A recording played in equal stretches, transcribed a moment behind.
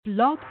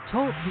Blog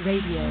Talk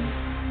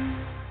Radio.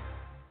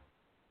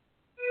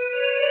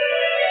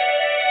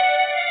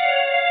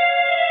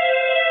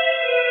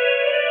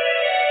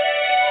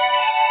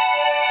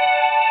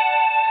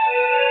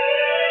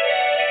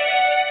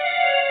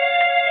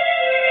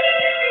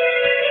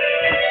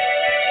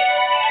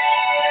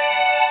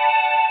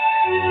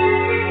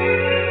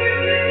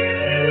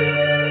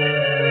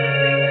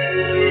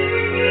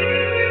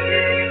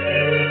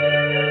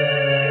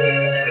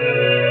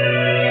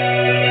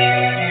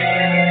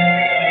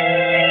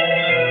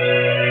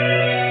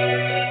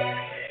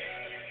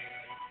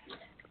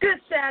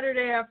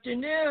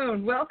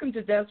 Afternoon. Welcome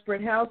to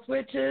Desperate House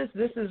Witches.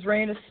 This is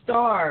Raina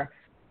Starr.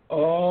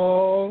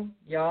 Oh,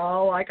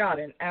 y'all, I got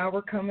an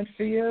hour coming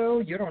for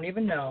you. You don't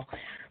even know.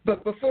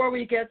 But before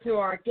we get to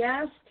our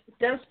guest,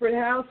 Desperate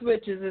House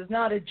Witches is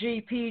not a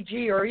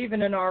GPG or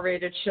even an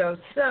R-rated show.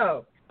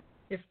 So,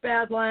 if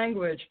bad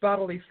language,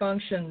 bodily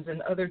functions,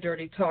 and other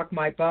dirty talk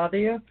might bother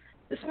you,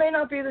 this may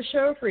not be the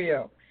show for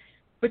you.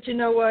 But you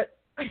know what?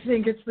 I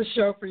think it's the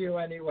show for you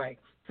anyway.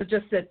 So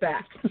just sit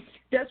back.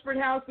 Desperate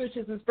House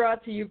Witches is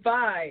brought to you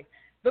by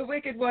the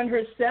Wicked One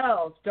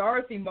herself,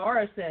 Dorothy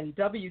Morrison,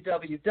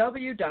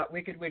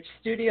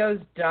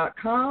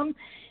 www.wickedwitchstudios.com.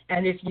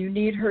 And if you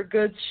need her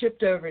goods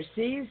shipped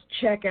overseas,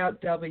 check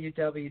out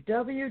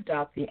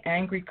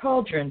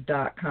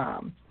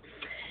www.theangrycauldron.com.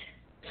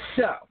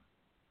 So,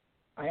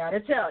 I got to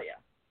tell you,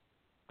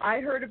 I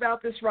heard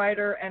about this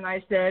writer and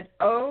I said,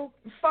 oh,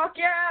 fuck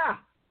yeah!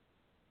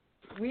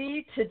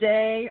 We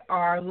today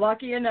are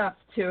lucky enough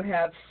to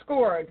have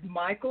scored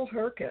Michael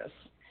Herkes,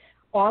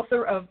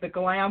 author of The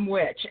GLAM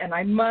Witch, and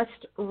I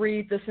must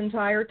read this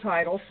entire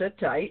title, sit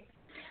tight,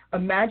 A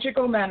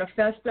Magical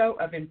Manifesto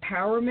of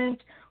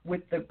Empowerment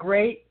with the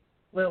Great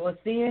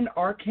Lilithian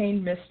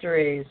Arcane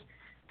Mysteries.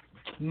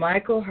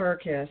 Michael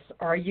Herkes,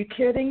 are you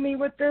kidding me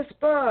with this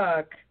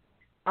book?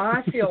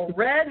 I feel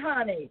red,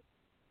 honey.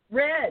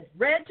 Red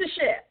to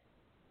shit,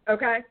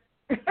 okay?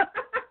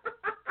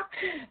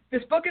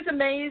 This book is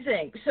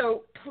amazing.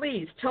 So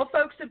please tell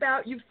folks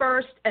about you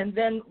first, and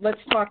then let's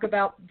talk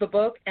about the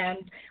book.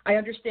 And I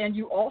understand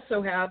you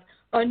also have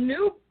a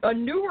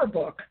newer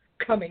book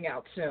coming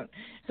out soon.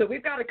 So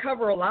we've got to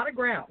cover a lot of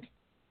ground.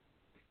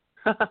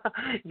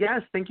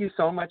 Yes, thank you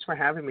so much for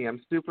having me.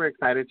 I'm super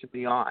excited to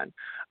be on.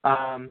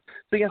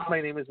 Yes,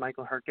 my name is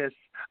Michael Herkes.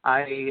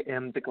 I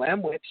am the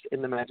GLAM Witch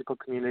in the magical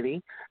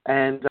community,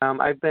 and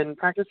I've been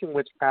practicing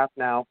witchcraft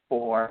now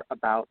for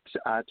about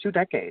 2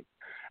 decades.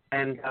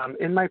 And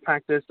in my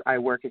practice, I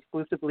work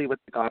exclusively with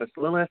the goddess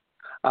Lilith.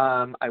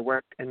 I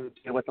work and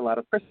deal with a lot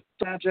of crystal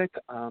magic,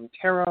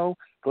 tarot,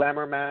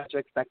 glamour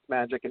magic, sex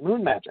magic, and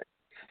moon magic.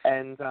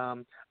 And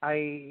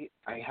I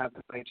have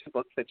my 2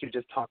 books that you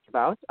just talked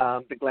about,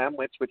 The GLAM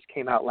Witch, which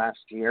came out last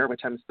year,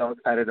 which I'm so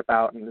excited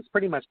about, and is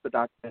pretty much the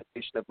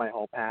documentation of my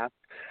whole path.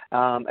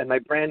 And my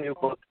brand new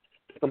book,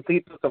 The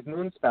Complete Book of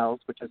Moon Spells,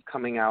 which is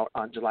coming out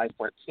on July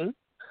 14th.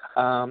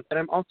 And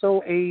I'm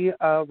also a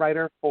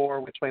writer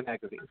for Witchway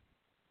Magazine.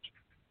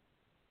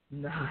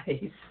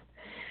 Nice.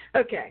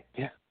 Okay.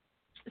 Yeah.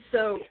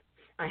 So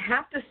I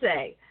have to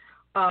say,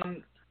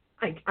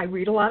 I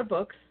read a lot of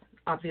books,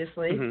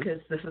 obviously, because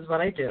this is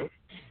what I do.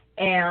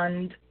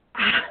 And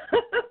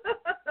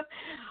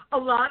a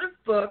lot of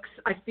books,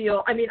 I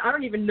feel, I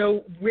don't even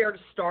know where to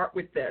start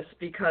with this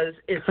because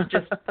it's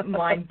just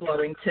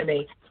mind-blowing to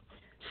me.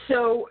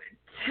 So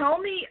tell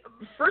me,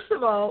 first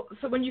of all,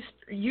 so when you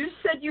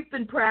said you've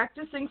been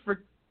practicing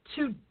for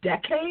 2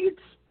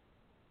 decades?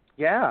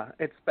 Yeah,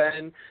 it's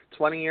been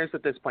 20 years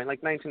at this point,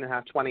 like 19 and a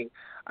half, 20.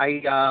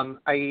 I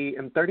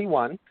am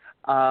 31,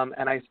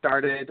 and I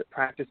started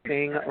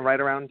practicing right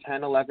around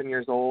 10, 11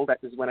 years old. That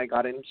is when I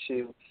got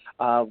into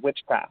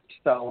witchcraft.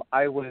 So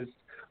I was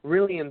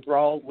really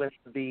enthralled with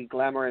the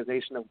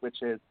glamorization of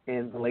witches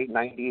in the late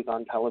 90s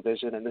on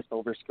television and the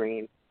silver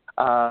screen.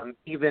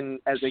 Even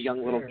as a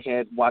young little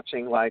kid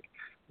watching, like,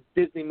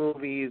 Disney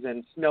movies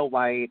and Snow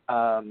White,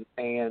 and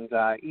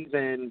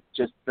even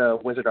just the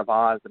Wizard of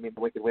Oz. I mean,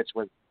 the Wicked Witch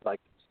was like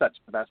such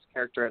the best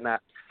character in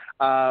that.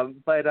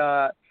 But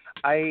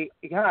I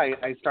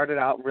started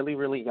out really,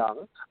 really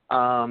young,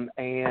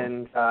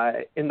 and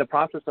in the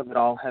process of it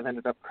all, have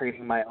ended up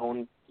creating my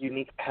own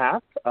unique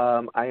path.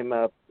 I am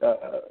a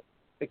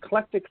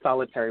eclectic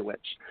solitary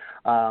witch.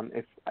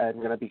 If I'm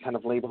going to be kind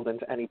of labeled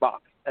into any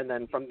box, and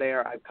then from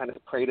there, I've kind of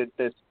created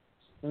this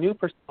new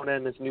persona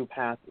and this new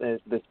path is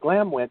this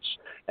glam witch,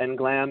 and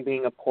glam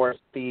being, of course,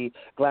 the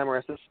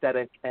glamorous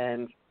aesthetic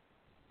and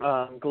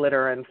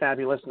glitter and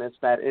fabulousness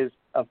that is,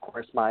 of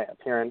course, my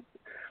appearance.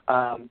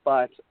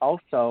 But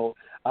also,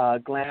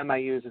 glam I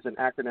use as an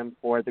acronym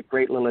for the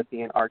Great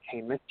Lilithian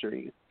Arcane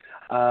Mysteries,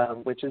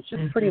 which is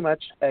just pretty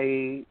much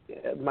my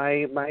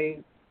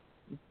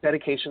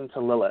dedication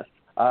to Lilith,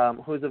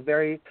 who is a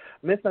very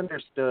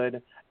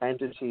misunderstood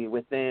entity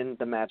within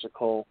the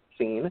magical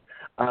scene.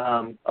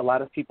 A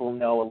lot of people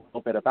know a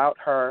little bit about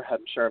her.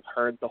 I'm sure have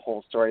heard the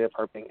whole story of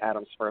her being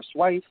Adam's first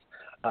wife,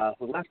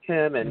 who left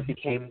him and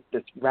became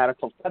this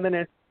radical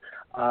feminist.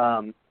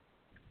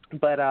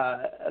 But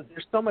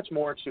there's so much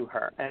more to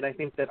her, and I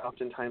think that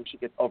oftentimes she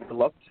gets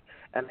overlooked.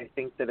 And I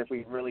think that if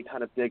we really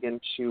kind of dig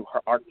into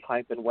her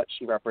archetype and what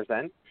she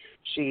represents,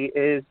 she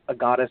is a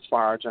goddess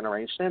for our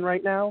generation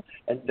right now,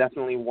 and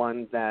definitely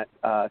one that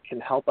can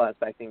help us,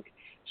 I think,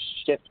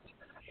 shift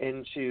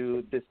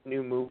into this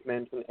new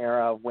movement and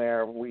era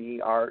where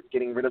we are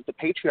getting rid of the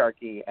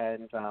patriarchy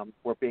and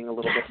we're being a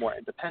little bit more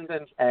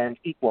independent and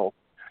equal.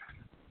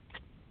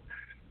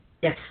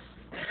 Yes.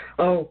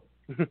 Oh,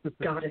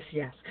 goddess,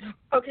 yes.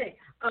 Okay.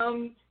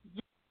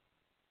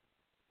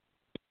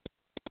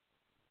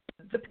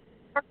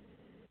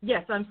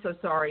 Yes, I'm so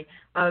sorry.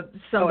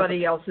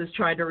 Somebody else is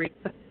trying to read.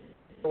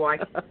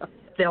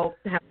 They'll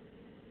have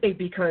to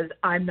because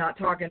I'm not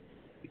talking,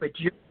 but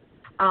you.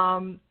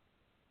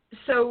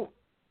 So,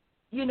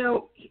 you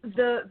know,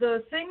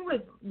 the thing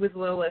with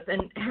Lilith,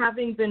 and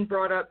having been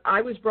brought up,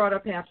 I was brought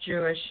up half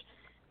Jewish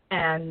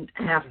and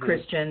half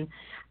Christian.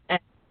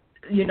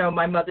 You know,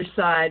 my mother's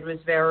side was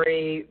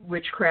very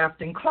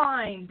witchcraft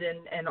inclined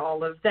and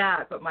all of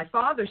that. But my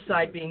father's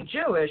side, being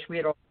Jewish, we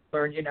had all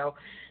learned, you know,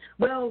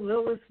 well,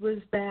 Lilith was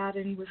bad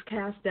and was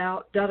cast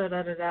out,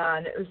 da-da-da-da-da.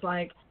 And it was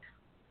like,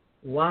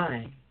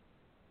 why?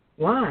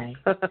 Why?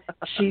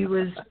 She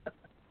was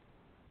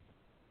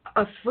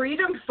a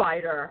freedom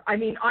fighter. I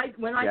mean,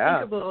 when I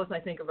think of Lilith, I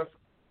think of a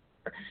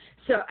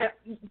so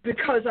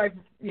because I've,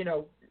 you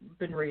know,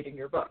 been reading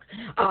your book,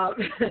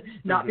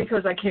 not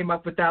because I came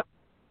up with that.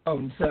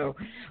 So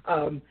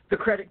the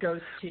credit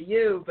goes to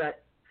you,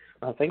 but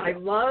thank you.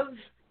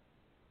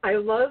 I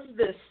love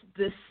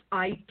this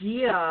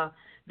idea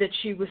that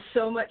she was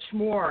so much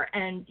more.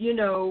 And, you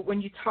know,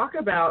 when you talk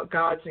about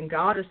gods and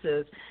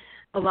goddesses,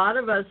 a lot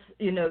of us,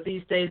 you know,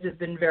 these days have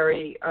been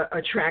very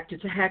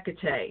attracted to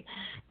Hecate.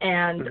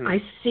 And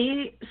I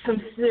see some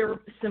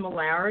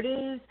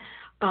similarities,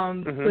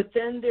 but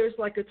then there's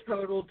like a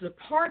total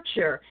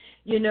departure.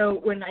 You know,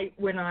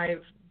 when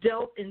I've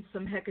dealt in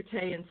some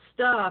Hecatean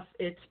stuff,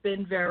 it's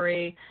been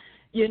very,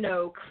 you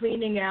know,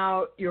 cleaning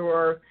out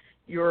your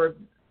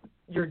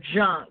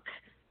junk.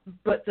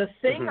 But the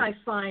thing I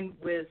find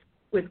with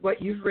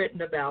what you've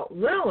written about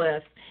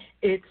Lilith,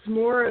 it's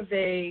more of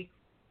a,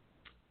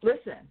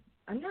 listen,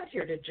 I'm not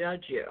here to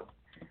judge you.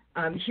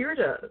 I'm here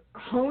to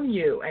hone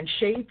you and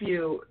shape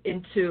you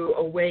into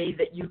a way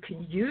that you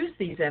can use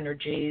these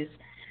energies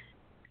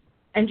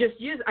and just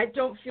use. I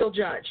don't feel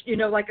judged. You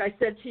know, like I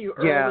said to you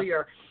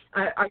earlier,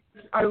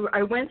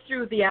 I went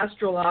through the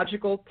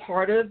astrological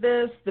part of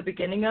this, the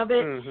beginning of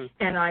it,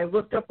 and I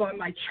looked up on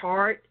my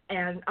chart,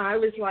 and I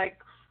was like,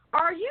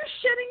 are you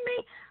shitting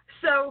me?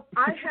 So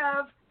I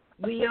have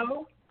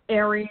Leo,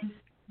 Aries,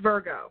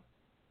 Virgo.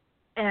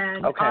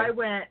 And I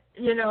went,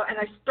 you know, and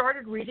I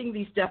started reading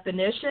these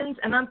definitions,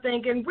 and I'm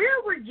thinking,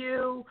 where were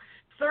you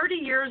 30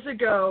 years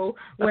ago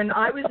when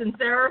I was in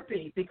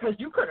therapy? Because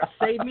you could have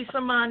saved me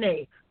some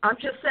money. I'm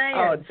just saying,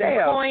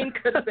 some coin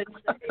could have been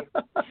saved.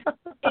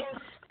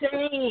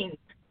 Insane.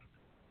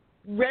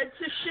 Read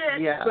to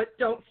shit, but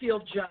don't feel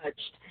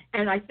judged.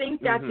 And I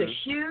think that's a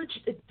huge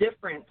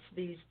difference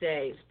these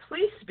days.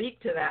 Please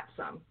speak to that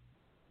some.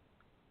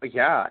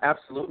 Yeah,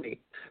 absolutely.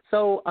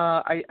 So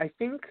I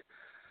think,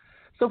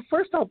 so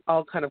first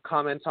I'll kind of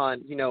comment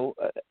on, you know,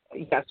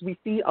 yes, we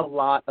see a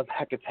lot of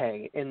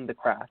Hecate in the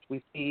craft.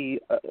 We see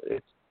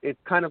it's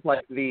kind of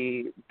like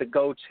the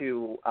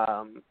go-to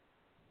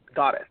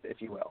goddess,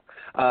 if you will.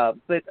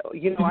 But,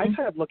 you know, I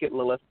kind of look at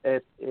Lilith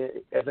as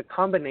a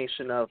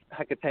combination of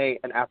Hecate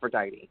and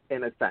Aphrodite,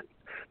 in a sense,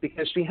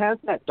 because she has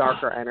that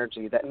darker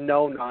energy, that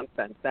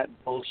no-nonsense, that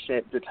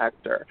bullshit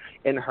detector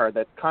in her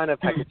that's kind of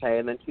Hecate,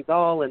 and then she's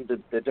all in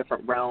the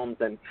different realms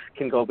and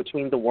can go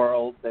between the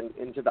worlds and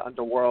into the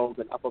underworld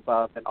and up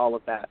above and all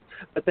of that.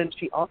 But then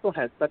she also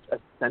has such a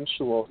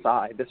sensual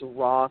side, this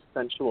raw,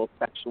 sensual,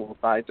 sexual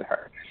side to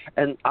her.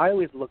 And I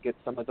always look at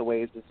some of the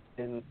ways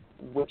in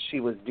which she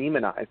was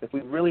demonized. If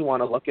we really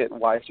want to look at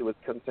why she was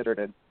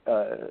considered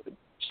a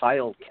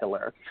child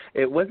killer,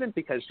 it wasn't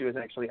because she was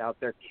actually out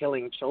there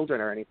killing children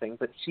or anything,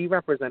 but she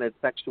represented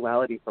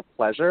sexuality for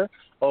pleasure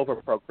over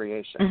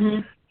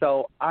procreation.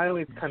 So I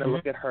always kind of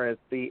look at her as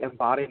the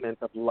embodiment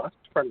of lust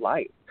for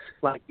life.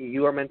 Like,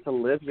 you are meant to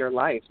live your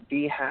life,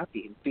 be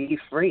happy, be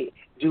free,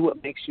 do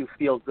what makes you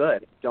feel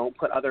good, don't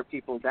put other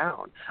people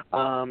down.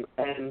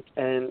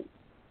 And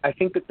I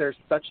think that there's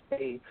such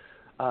a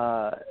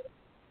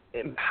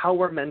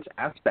empowerment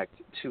aspect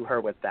to her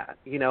with that.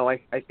 You know,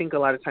 I think a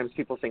lot of times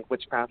people think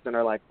witchcraft and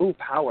are like, ooh,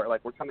 power, like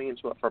we're coming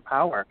into it for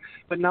power,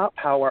 but not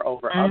power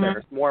over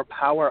others, more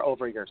power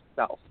over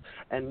yourself.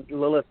 And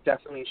Lilith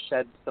definitely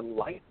shed some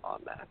light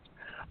on that.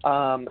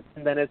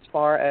 And then as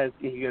far as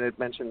you had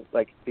mentioned,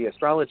 like the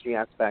astrology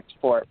aspect,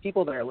 for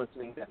people that are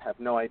listening that have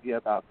no idea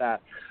about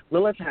that,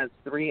 Lilith has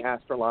 3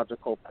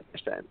 astrological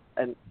positions,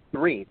 and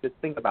 3, just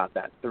think about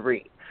that,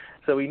 3.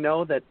 So we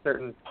know that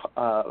certain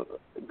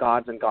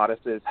gods and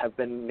goddesses have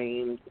been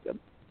named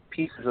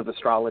pieces of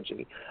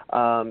astrology,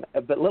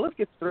 but Lilith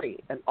gets 3,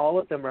 and all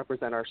of them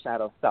represent our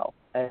shadow self,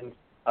 and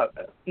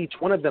each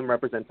one of them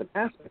represents an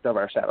aspect of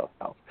our shadow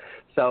self.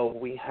 So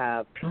we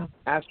have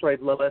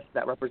asteroid Lilith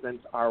that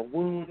represents our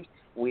wound,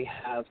 We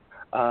have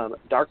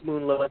dark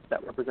moon Lilith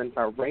that represents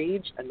our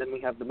rage, and then we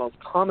have the most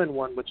common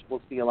one, which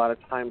we'll see a lot of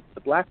times,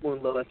 the black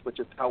moon Lilith, which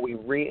is how we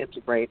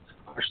reintegrate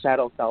our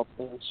shadow self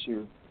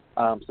into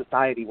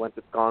society once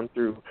it's gone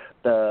through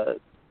the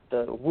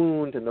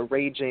wound and the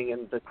raging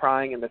and the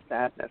crying and the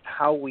sadness,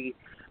 how we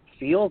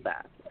feel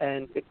that.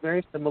 And it's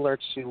very similar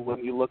to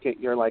when you look at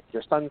your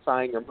sun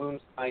sign, your moon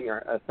sign, your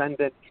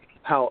ascendant,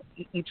 how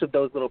each of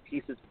those little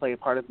pieces play a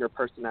part of your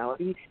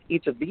personality.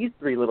 Each of these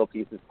three little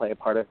pieces play a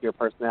part of your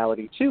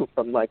personality too,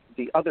 from like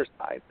the other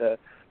side, the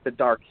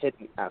dark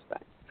hidden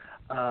aspect.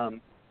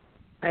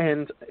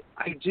 And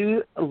I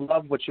do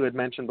love what you had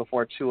mentioned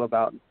before too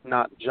about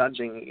not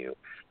judging you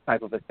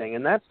type of a thing.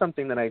 And that's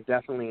something that I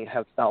definitely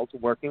have felt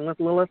working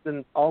with Lilith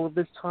in all of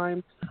this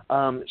time.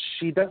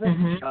 She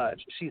doesn't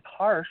judge. She's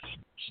harsh.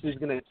 She's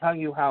going to tell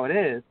you how it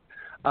is.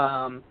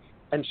 And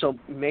she'll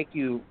make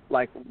you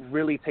like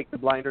really take the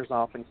blinders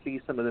off and see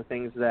some of the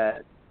things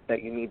that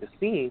you need to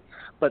see,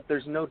 but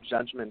there's no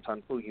judgment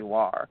on who you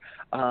are.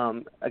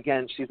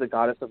 Again, she's a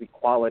goddess of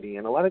equality,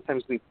 and a lot of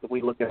times we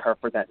look at her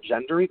for that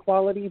gender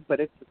equality,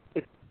 but it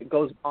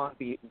goes on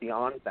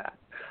beyond that.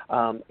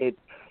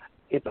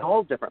 It's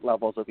all different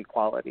levels of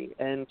equality,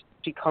 and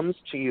she comes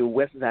to you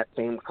with that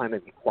same kind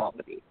of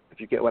equality, if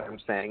you get what I'm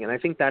saying. And I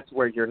think that's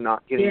where you're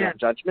not getting that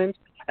judgment,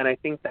 and I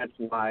think that's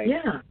why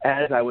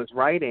as I was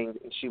writing,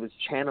 she was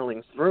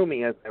channeling through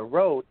me as I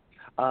wrote,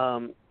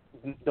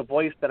 the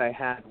voice that I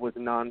had was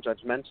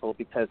non-judgmental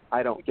because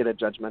I don't get a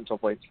judgmental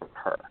voice from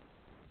her.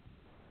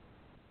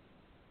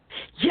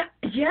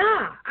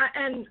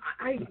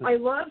 I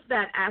love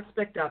that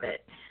aspect of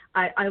it.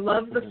 I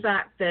love the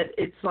fact that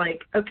it's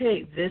like,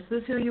 okay, this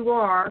is who you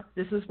are,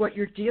 this is what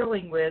you're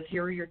dealing with,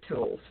 here are your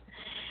tools.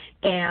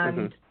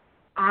 And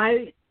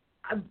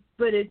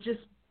but it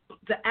just,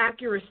 the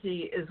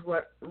accuracy is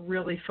what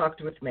really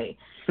fucked with me.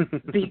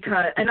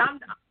 Because, and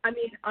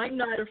I'm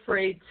not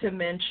afraid to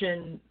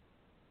mention,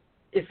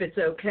 if it's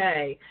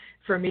okay,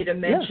 for me to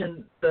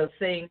mention the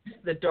things,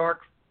 the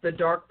dark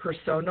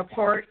persona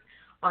part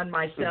on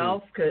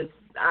myself, because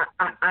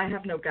I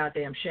have no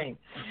goddamn shame.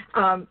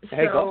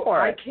 Hey, go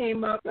for it. I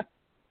came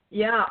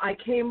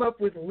up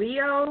with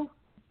Leo,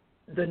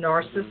 the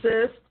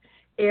narcissist,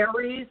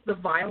 Aries, the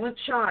violent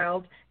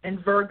child,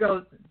 and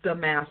Virgo, the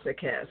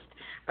masochist.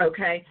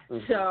 Okay?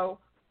 So,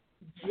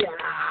 yeah,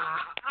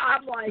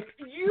 I'm like,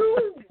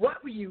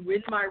 what were you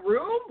in my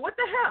room? What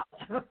the hell?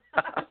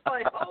 I was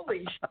like, holy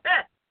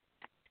shit.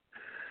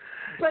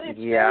 But it's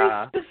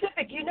very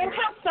specific. You know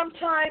how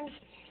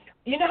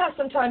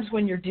sometimes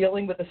when you're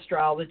dealing with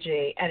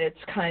astrology and it's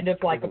kind of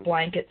like a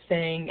blanket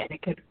thing and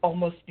it could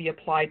almost be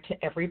applied to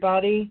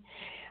everybody?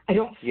 I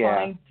don't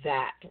find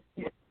that.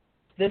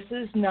 This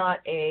is not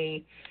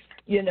a,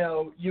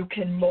 you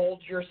can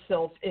mold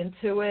yourself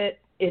into it.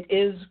 It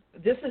is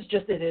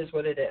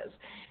what it is.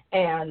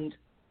 And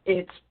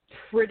it's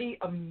pretty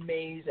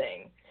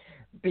amazing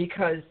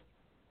because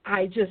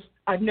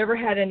I've never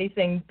had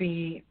anything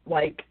be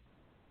like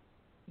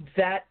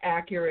that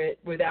accurate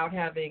without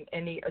having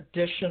any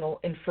additional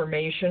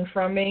information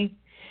from me.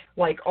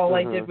 Like all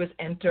I did was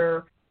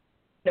enter,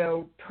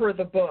 per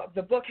the book.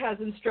 The book has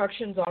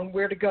instructions on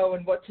where to go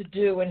and what to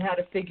do and how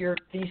to figure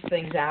these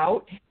things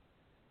out.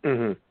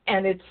 And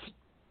it's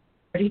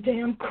pretty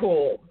damn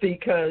cool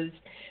because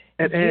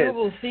you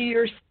will see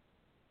yourself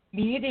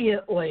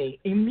immediately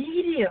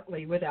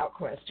without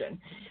question.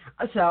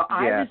 So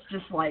I was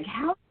just like,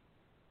 how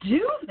do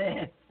you do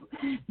this?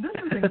 This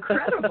is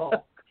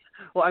incredible.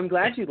 Well, I'm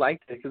glad you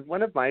liked it because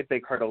one of my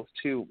big hurdles,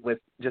 too, with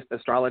just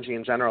astrology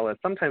in general is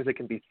sometimes it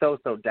can be so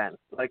dense.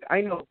 Like,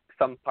 I know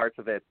some parts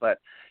of it, but,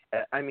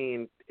 I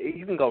mean,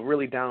 you can go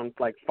really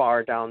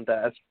far down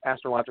the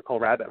astrological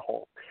rabbit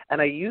hole. And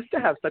I used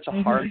to have such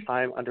a hard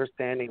time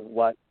understanding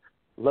what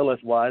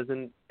Lilith was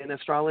in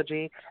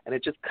astrology, and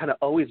it just kind of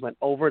always went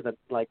over the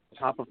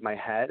top of my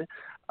head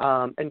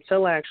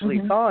until I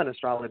actually saw an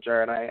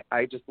astrologer, and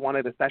I just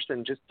wanted a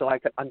session just so I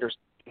could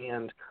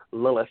understand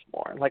Lilith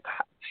more. Like,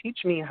 teach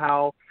me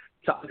how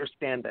to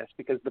understand this,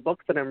 because the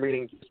books that I'm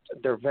reading,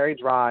 they're very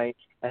dry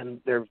and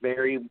they're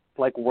very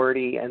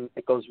wordy, and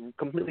it goes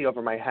completely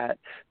over my head.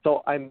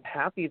 So I'm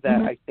happy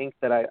that I think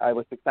that I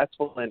was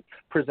successful in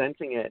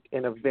presenting it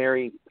in a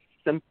very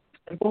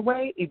simple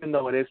way, even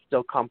though it is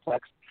still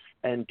complex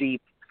and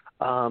deep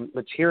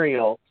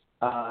material.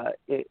 I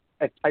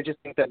just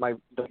think that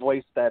the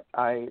voice that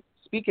I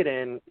speak it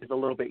in is a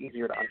little bit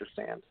easier to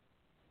understand.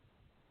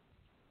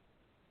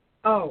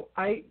 Oh,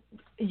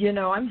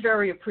 I'm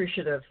very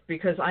appreciative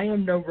because I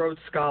am no Rhodes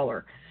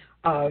Scholar.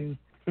 I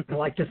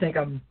like to think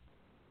I'm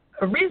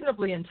a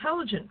reasonably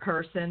intelligent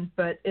person,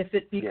 but if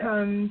it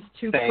becomes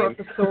too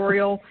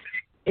professorial,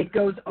 it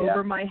goes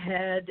over my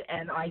head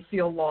and I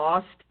feel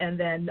lost, and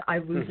then I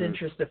lose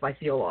interest if I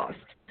feel lost.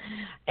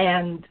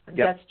 And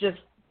that's just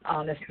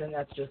honest, and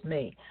that's just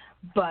me.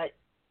 But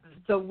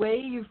the way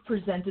you've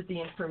presented the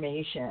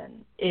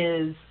information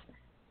is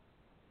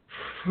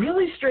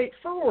really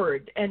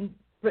straightforward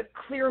but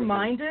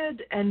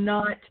clear-minded and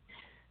not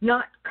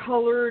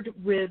colored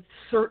with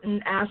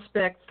certain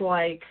aspects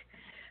like,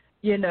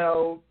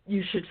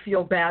 you should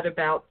feel bad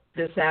about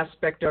this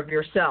aspect of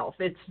yourself.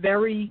 It's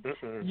very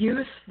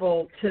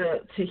useful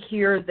to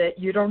hear that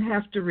you don't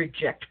have to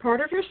reject part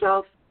of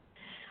yourself,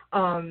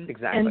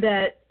 exactly. and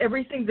that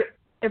everything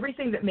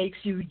that makes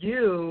you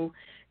you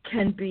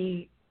can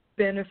be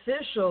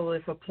beneficial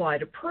if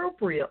applied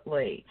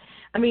appropriately.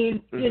 I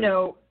mean,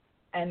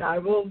 and I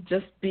will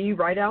just be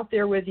right out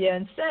there with you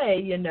and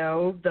say,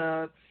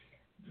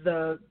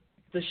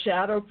 the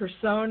shadow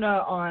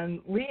persona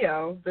on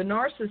Leo, the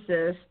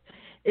narcissist,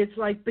 it's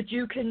like, but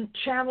you can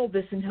channel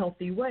this in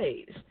healthy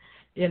ways,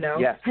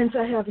 Yes. Hence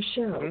I have a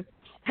show.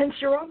 Hence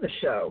you're on the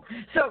show.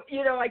 So,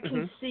 I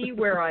can see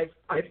where I've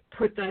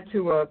put that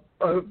to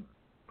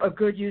a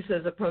good use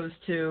as opposed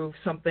to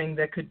something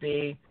that could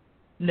be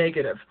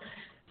negative.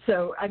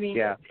 So, I mean,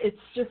 it's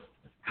just,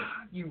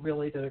 you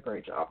really did a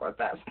great job with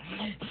that.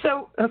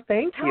 So,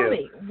 thank tell you.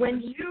 me,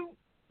 when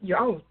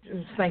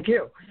thank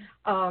you.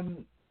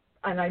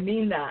 And I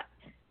mean that.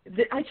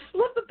 I just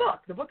love the book.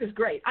 The book is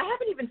great. I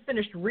haven't even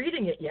finished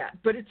reading it yet,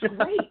 but it's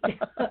great.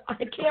 I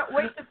can't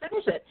wait to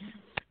finish it.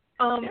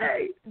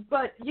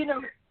 But,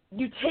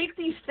 you take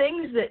these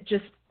things that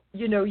just,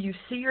 you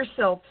see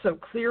yourself so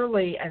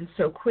clearly and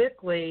so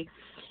quickly,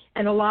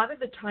 and a lot of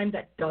the time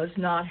that does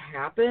not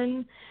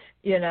happen,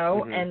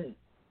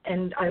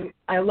 and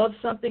I love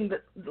something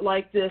that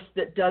like this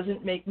that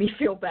doesn't make me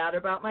feel bad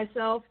about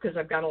myself, because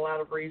I've got a lot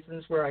of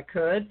reasons where I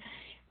could.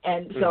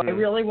 And so I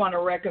really want to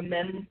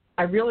recommend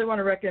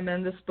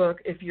this book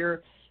if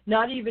you're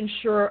not even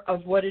sure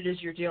of what it is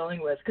you're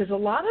dealing with, because a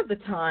lot of the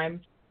time,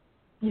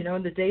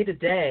 in the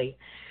day-to-day,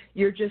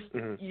 you're just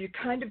you're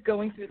kind of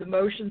going through the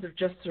motions of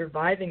just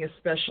surviving,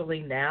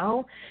 especially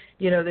now.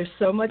 There's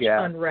so much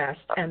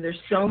unrest and there's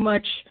so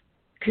much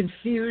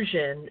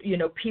confusion.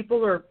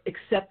 People are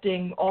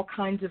accepting all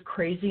kinds of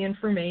crazy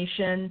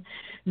information.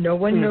 No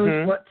one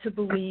knows what to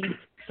believe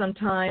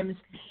sometimes.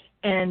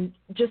 And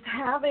just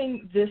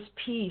having this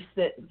piece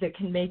that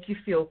can make you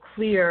feel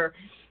clear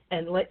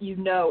and let you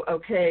know,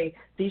 okay,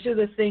 these are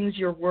the things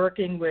you're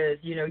working with.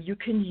 You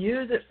can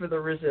use it for the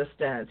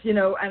resistance.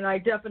 And I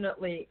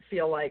definitely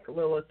feel like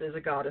Lilith is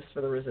a goddess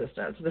for the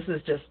resistance. This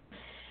is just,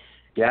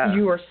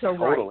 you are so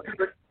totally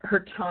right.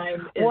 Her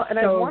time is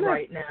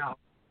right now.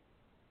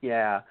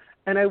 Yeah,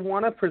 and I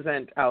want to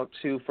present out,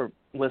 too, for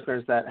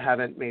listeners that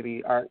haven't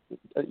maybe are,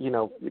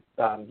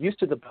 used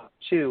to the book,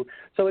 too.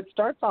 So it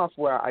starts off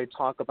where I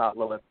talk about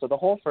Lilith. So the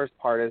whole first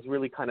part is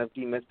really kind of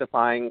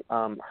demystifying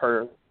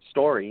her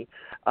story,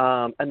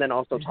 and then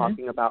also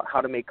talking about how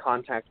to make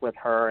contact with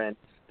her and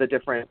the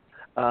different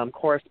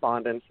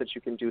correspondence that you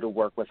can do to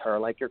work with her,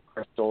 like your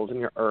crystals and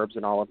your herbs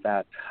and all of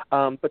that.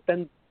 But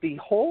then the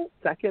whole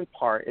second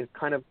part is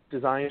kind of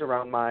designed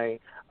around my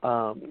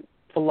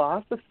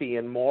philosophy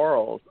and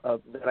morals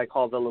that I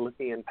call the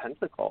Lilithian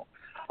Pentacle,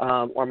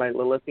 or my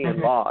Lilithian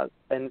laws.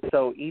 And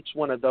so each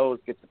one of those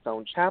gets its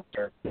own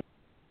chapter.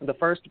 The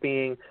first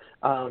being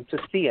to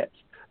see it.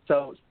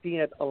 So see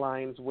it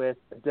aligns with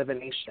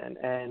divination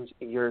and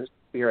your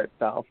spirit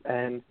self,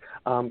 and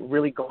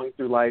really going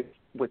through life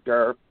with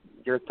your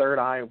third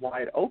eye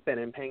wide open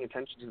and paying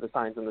attention to the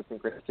signs and the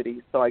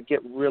synchronicities. So I get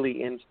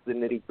really into the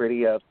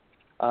nitty-gritty of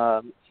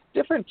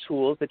different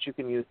tools that you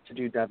can use to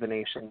do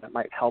divination that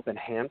might help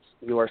enhance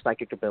your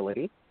psychic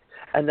ability.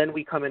 And then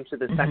we come into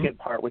the second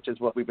part, which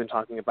is what we've been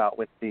talking about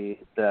with the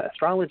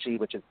astrology,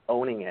 which is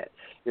owning it,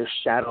 your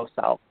shadow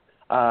self.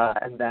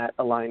 And that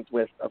aligns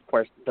with, of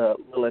course, the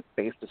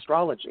Lilith-based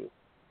astrology.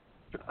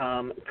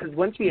 Because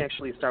once we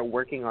actually start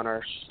working on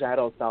our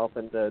shadow self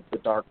and the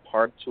dark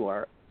part to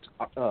our,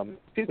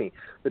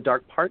 the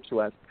dark part to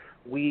us,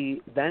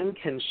 we then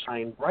can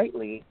shine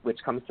brightly, which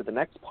comes to the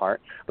next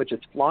part, which is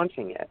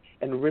flaunting it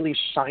and really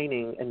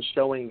shining and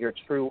showing your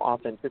true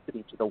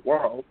authenticity to the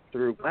world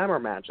through glamour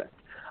magic.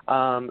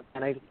 And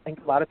I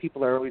think a lot of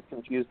people are always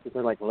confused because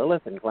they're like,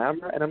 Lilith and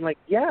glamour? And I'm like,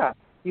 yeah,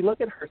 you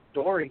look at her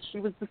story, she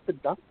was the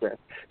seductress.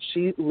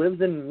 She lives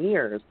in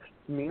mirrors.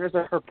 Mirrors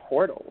are her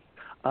portals.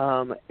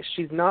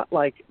 She's not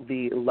like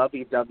the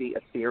lovey-dovey,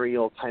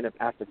 ethereal kind of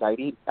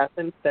Aphrodite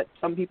essence that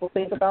some people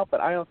think about,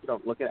 but I also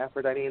don't look at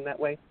Aphrodite in that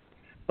way.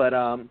 But,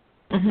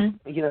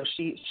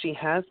 she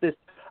has this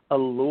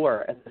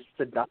allure and this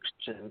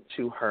seduction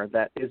to her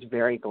that is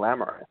very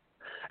glamorous.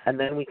 And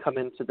then we come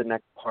into the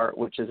next part,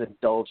 which is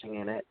indulging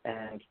in it,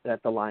 and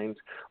that aligns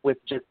with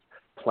just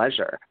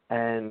pleasure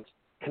and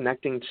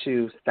connecting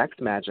to sex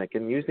magic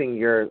and using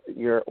your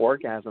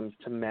orgasms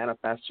to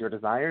manifest your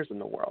desires in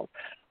the world.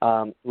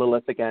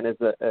 Lilith, again, is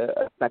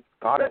a sex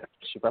goddess.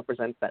 She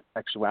represents that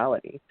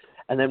sexuality.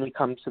 And then we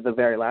come to the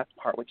very last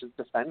part, which is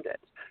defend it,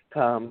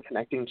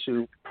 connecting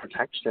to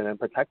protection and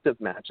protective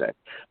magic.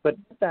 But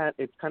with that,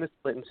 it's kind of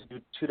split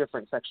into two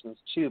different sections,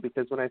 too,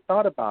 because when I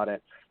thought about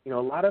it, a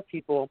lot of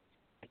people,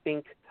 I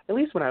think, at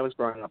least when I was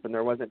growing up, and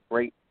there wasn't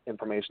great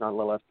information on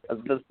Lilith.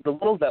 The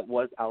little that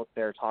was out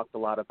there talked a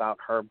lot about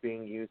her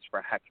being used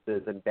for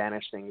hexes and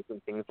banishings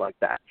and things like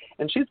that.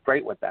 And she's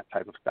great with that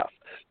type of stuff.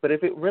 But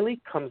if it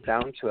really comes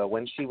down to it,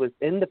 when she was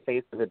in the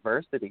face of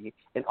adversity,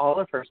 in all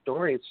of her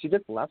stories, she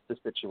just left the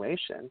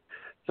situation.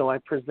 So I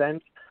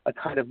present a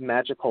kind of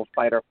magical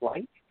fight or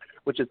flight,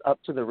 which is up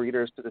to the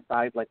readers to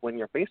decide, like, when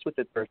you're faced with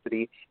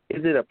adversity,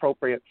 is it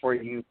appropriate for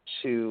you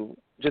to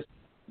just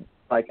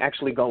like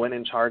actually go in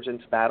and charge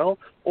into battle,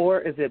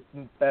 or is it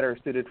better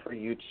suited for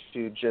you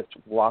to just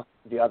walk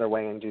the other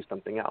way and do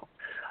something else?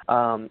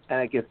 And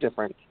I give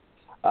different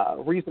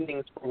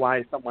reasonings for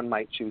why someone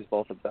might choose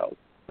both of those.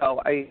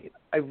 So I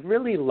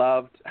really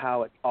loved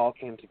how it all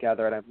came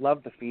together, and I've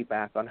loved the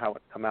feedback on how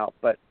it's come out,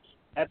 but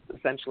that's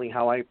essentially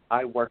how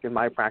I work in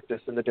my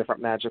practice and the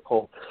different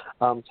magical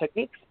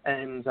techniques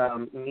and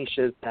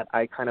niches that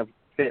I kind of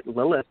fit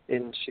Lilith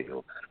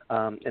into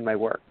in my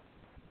work.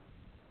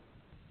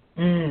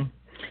 Mm.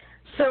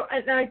 So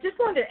I just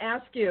wanted to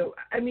ask you,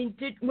 I mean,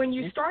 when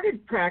you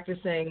started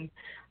practicing,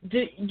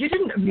 you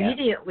didn't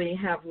immediately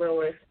have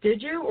Lilith,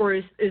 did you? Or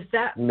is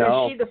that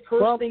no. is she the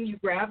first thing you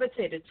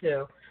gravitated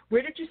to?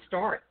 Where did you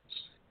start?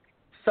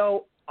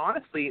 So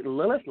honestly,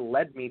 Lilith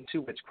led me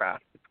to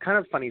witchcraft. It's kind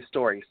of a funny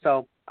story.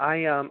 So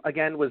I,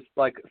 again, was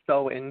like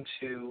so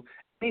into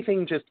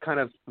anything just kind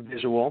of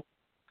visual,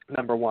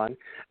 number one,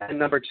 and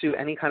number two,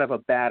 any kind of a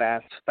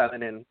badass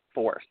feminine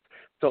force.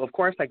 So, of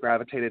course, I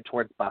gravitated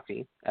towards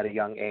Buffy at a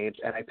young age,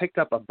 and I picked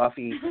up a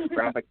Buffy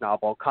graphic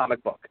novel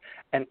comic book.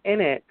 And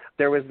in it,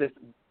 there was this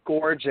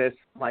gorgeous,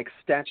 like,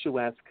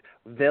 statuesque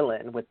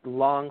villain with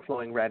long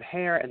flowing red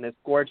hair and this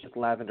gorgeous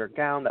lavender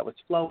gown that was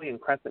flowy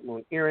and crescent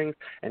moon earrings,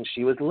 and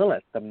she was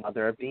Lilith, the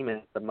mother of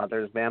demons, the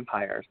mother of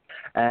vampires,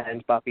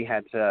 and Buffy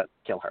had to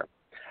kill her.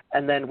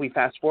 And then we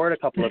fast forward a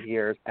couple of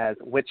years as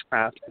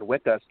witchcraft and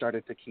Wicca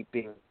started to keep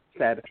being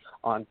said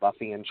on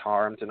Buffy and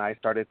Charmed, and I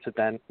started to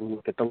then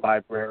look at the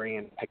library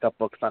and pick up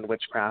books on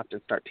witchcraft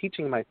and start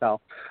teaching myself.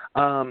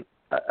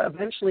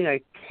 Eventually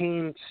I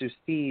came to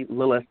see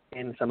Lilith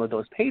in some of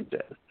those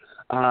pages,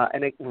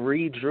 and it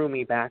re-drew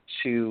me back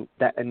to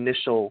that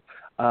initial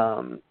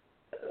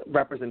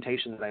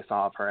representation that I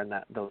saw of her in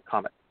those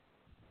comics.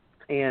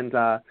 And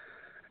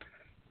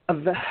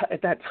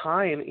at that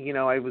time, you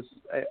know,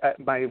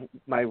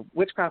 my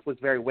witchcraft was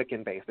very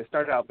Wiccan based. I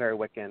started out very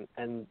Wiccan,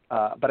 and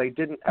but I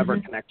didn't ever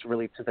connect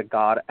really to the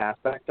God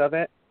aspect of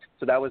it.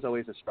 So that was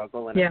always a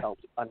struggle, and it felt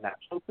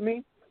unnatural to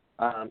me,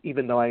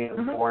 even though I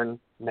am born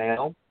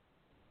male.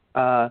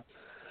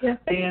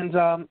 And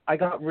I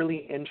got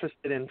really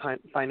interested in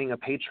finding a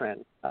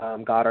patron,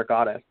 god or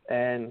goddess.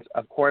 And,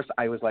 of course,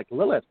 I was like,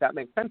 Lilith, that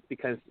makes sense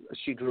because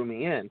she drew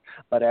me in.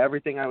 But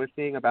everything I was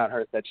seeing about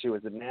her said she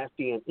was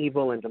nasty and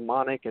evil and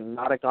demonic and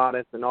not a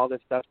goddess and all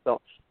this stuff.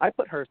 So I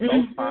put her so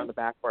far on the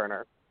back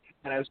burner.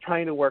 And I was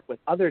trying to work with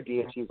other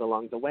deities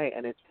along the way,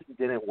 and it just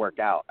didn't work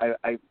out.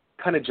 I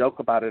kind of joke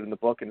about it in the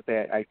book and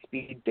say I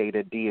speed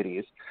dated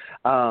deities.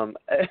 And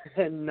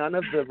none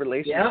of the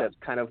relationships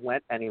kind of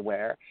went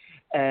anywhere.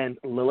 And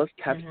Lilith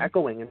kept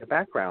echoing in the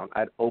background.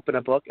 I'd open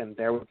a book, and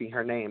there would be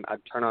her name. I'd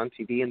turn on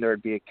TV, and there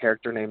would be a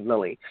character named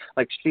Lily.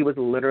 Like, she was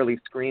literally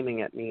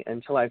screaming at me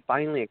until I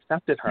finally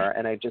accepted her,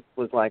 and I just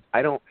was like,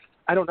 I don't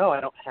know.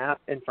 I don't have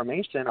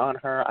information on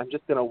her. I'm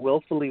just going to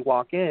willfully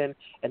walk in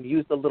and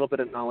use the little bit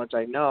of knowledge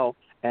I know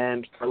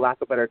and, for lack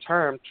of a better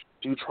term,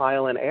 do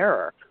trial and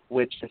error,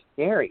 which is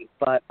scary.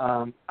 But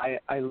I'm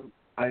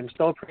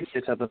so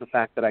appreciative of the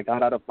fact that I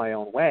got out of my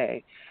own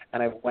way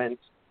and I went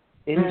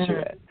into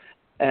it.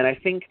 And I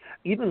think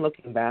even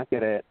looking back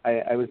at it,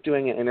 I was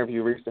doing an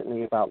interview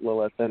recently about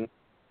Lilith, and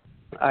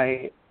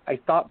I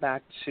thought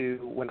back to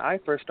when I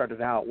first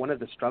started out, one of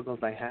the struggles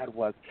I had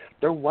was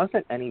there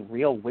wasn't any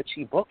real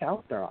witchy book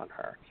out there on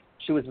her.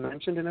 She was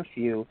mentioned in a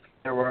few.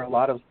 There were a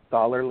lot of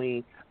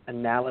scholarly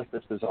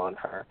analyses on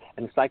her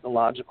and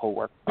psychological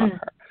work on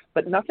her,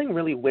 but nothing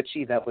really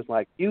witchy that was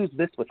like, use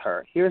this with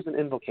her. Here's an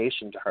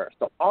invocation to her.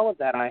 So all of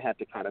that I had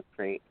to kind of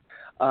create.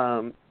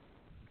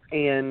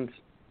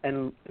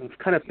 And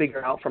kind of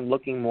figure out from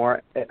looking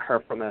more at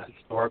her from a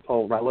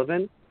historical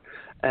relevance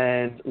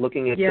and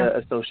looking at the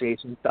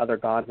associations to other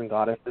gods and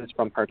goddesses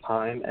from her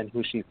time and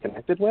who she's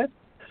connected with.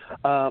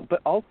 But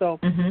also,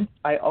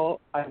 I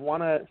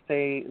want to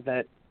say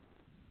that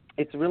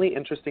it's really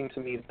interesting to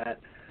me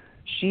that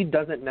she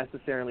doesn't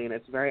necessarily, and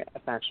it's very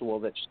factual,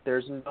 that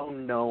there's no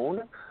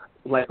known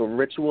like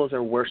rituals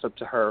or worship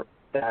to her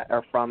that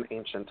are from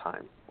ancient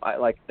times,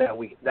 like that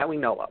we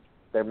know of.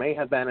 There may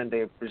have been, and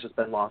they've just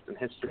been lost in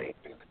history.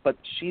 But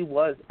she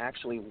was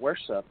actually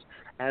worshipped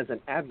as an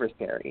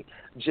adversary,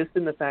 just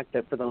in the fact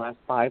that for the last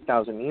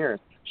 5,000 years,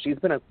 she's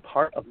been a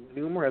part of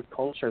numerous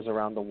cultures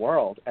around the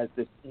world as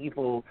this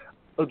evil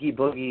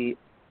oogie-boogie,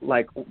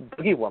 like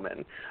boogie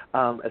woman,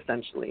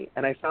 essentially.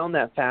 And I found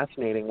that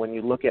fascinating when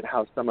you look at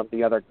how some of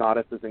the other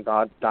goddesses and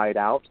gods died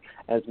out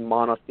as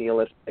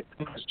monotheistic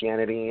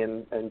Christianity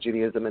and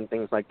Judaism and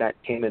things like that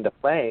came into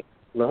play.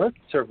 Lilith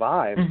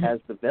survived as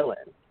the villain.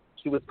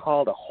 She was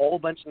called a whole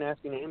bunch of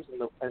nasty names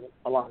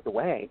along the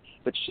way,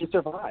 but she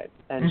survived,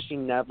 and she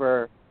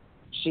never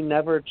she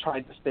never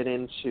tried to fit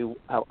into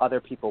how other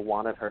people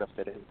wanted her to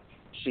fit in.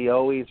 She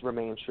always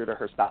remained true to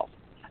herself.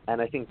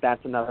 And I think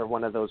that's another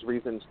one of those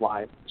reasons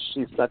why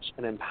she's such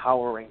an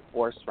empowering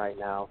force right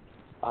now,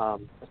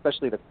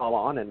 especially to call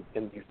on in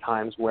these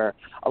times where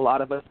a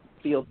lot of us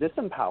feel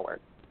disempowered.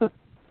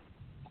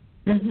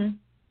 Mhm.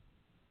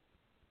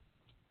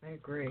 I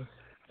agree.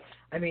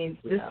 I mean,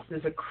 this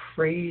is a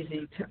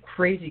crazy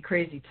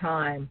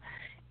time.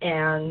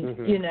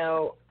 And, you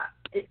know,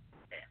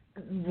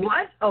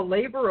 what a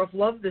labor of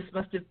love this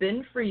must have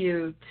been for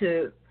you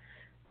to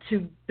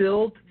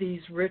build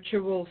these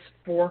rituals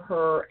for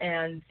her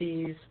and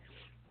these,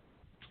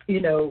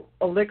 you know,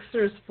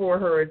 elixirs for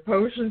her and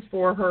potions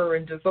for her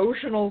and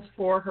devotionals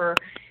for her.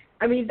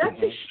 I mean,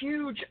 that's a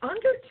huge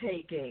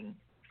undertaking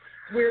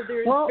where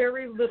there's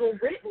very little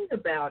written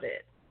about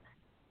it.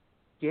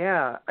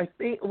 Yeah, I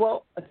think,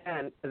 well,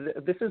 again,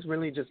 this is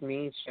really just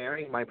me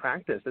sharing my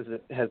practice as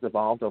it has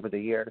evolved over the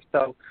years.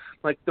 So,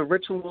 like, the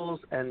rituals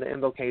and the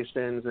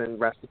invocations and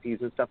recipes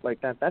and stuff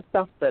like that, that's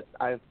stuff that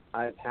I've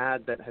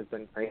had that has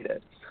been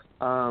created.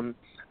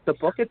 The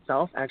book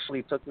itself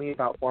actually took me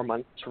about 4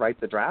 months to write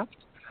the draft.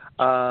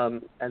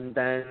 And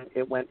then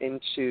it went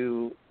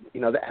into, you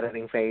know, the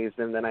editing phase,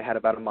 and then I had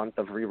about a month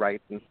of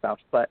rewrites and stuff.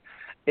 But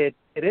it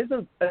is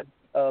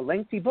a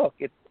lengthy book.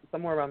 It's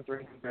somewhere around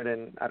 300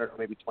 and, I don't know,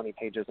 maybe 20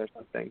 pages or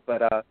something.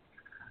 But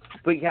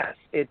yes,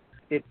 it's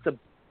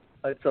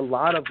a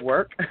lot of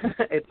work.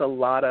 It's a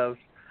lot of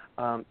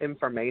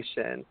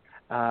information.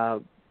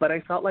 But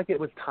I felt like it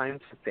was time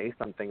to say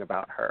something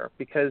about her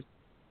because,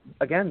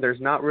 again,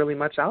 there's not really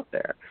much out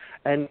there.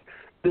 And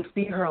you'll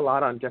see her a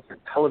lot on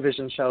different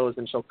television shows,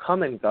 and she'll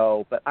come and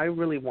go. But I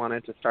really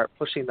wanted to start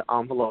pushing the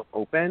envelope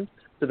open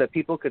so that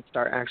people could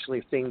start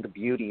actually seeing the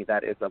beauty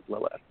that is of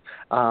Lilith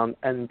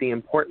and the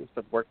importance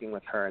of working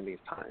with her in these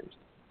times.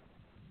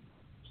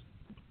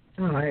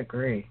 Oh, I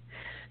agree.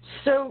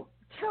 So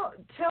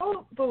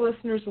tell the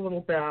listeners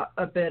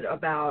a bit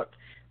about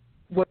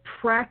what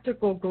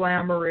practical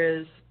glamour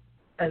is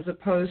as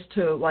opposed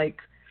to, like,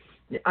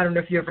 I don't know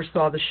if you ever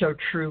saw the show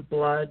True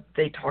Blood.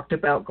 They talked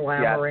about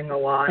glamoring a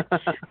lot.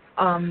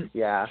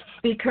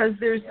 Because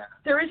there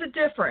is a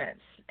difference.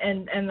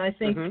 And I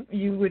think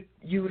you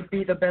would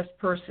be the best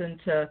person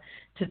to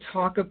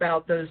talk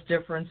about those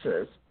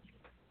differences.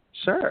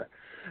 Sure.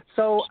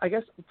 So I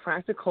guess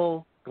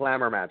practical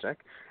glamour magic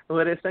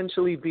would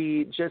essentially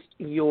be just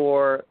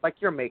your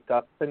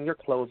makeup and your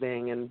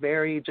clothing and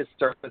very just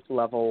surface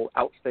level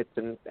outfits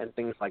and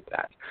things like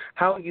that.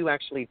 How you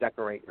actually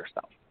decorate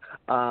yourself.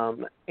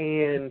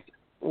 And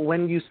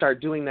when you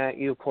start doing that,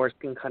 you, of course,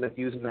 can kind of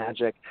use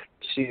magic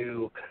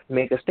to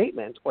make a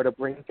statement or to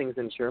bring things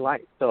into your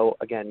life. So,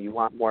 again, you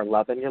want more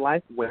love in your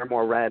life, wear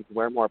more red,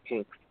 wear more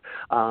pinks,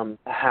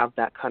 have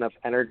that kind of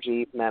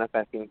energy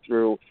manifesting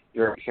through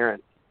your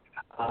appearance.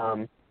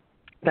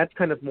 That's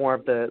kind of more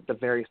of the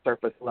very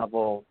surface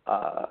level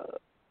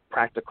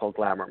practical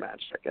glamour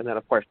magic. And then,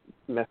 of course,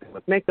 messing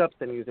with makeups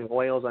and using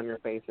oils on your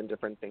face and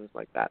different things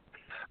like that.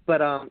 But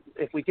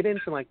if we get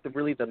into, like,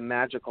 the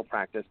magical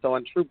practice, so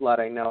on True Blood,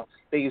 I know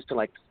they used to,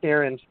 like,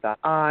 stare into the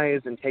eyes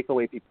and take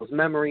away people's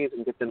memories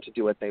and get them to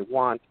do what they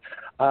want.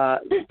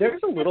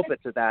 There's a little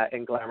bit to that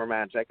in glamour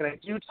magic, and I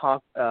do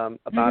talk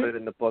about it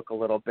in the book a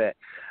little bit.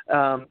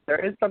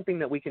 There is something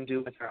that we can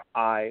do with our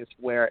eyes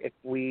where if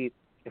we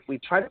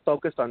try to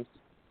focus on,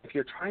 if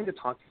you're trying to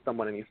talk to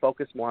someone and you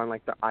focus more on,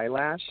 like, their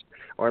eyelash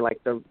or,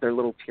 like, their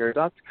little tear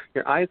duct,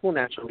 your eyes will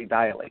naturally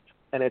dilate.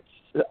 And it's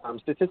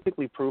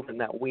statistically proven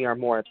that we are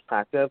more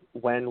attractive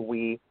when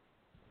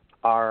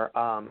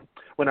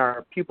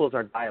our pupils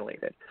are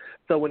dilated.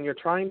 So when you're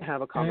trying to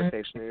have a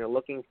conversation and you're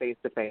looking face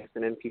to face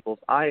and in people's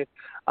eyes,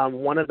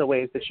 one of the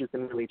ways that you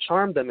can really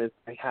charm them is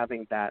by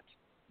having that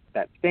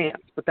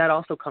stance. But that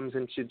also comes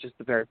into just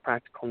the very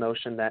practical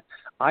notion that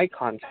eye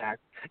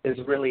contact is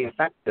really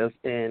effective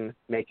in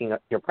making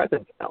your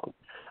presence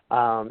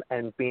known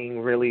and being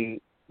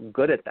really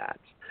good at that.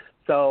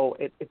 So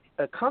it's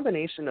a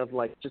combination of,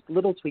 like, just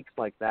little tweaks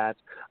like that,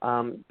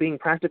 being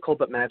practical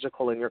but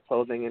magical in your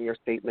clothing and your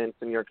statements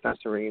and your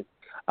accessories,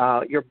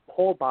 your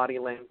whole body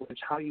language,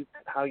 how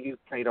you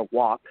create a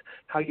walk,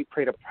 how you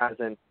create a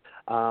presence.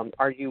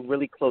 Are you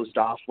really closed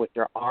off with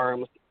your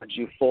arms? Do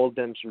you fold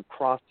them? Do you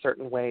cross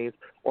certain ways?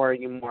 Or are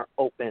you more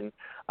open?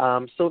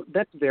 So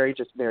that's very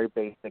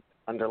basic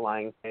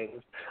underlying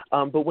things.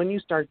 But when you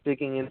start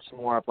digging into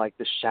more of, like,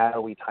 the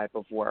shadowy type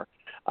of work,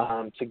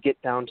 to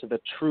get down to the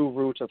true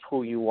root of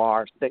who you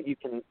are so that you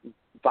can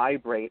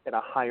vibrate at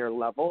a higher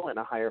level and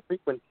a higher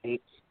frequency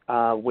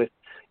with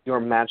your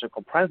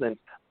magical presence,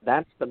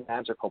 that's the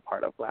magical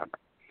part of glamour.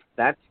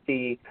 That's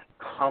the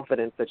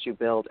confidence that you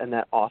build and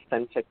that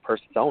authentic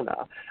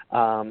persona.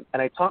 And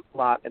I talk a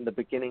lot in the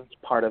beginning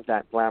part of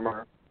that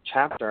glamour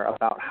chapter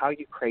about how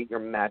you create your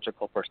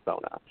magical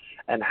persona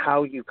and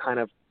how you kind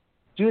of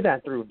do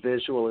that through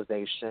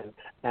visualization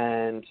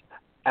and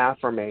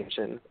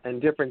affirmation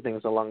and different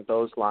things along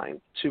those lines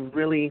to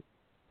really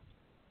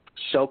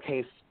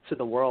showcase to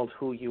the world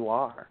who you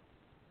are.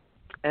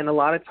 And a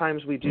lot of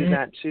times we do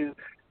that to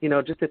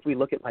just if we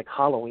look at like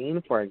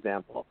Halloween, for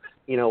example,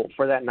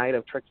 for that night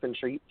of tricks and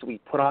treats, we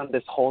put on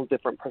this whole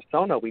different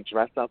persona. We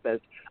dress up as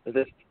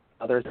this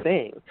other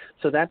thing.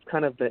 So that's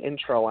kind of the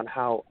intro on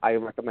how I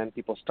recommend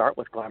people start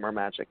with glamour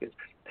magic is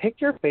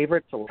pick your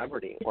favorite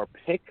celebrity or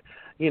pick,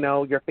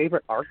 your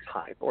favorite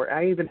archetype. Or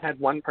I even had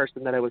one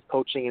person that I was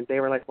coaching and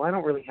they were like, well, I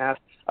don't really have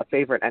a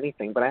favorite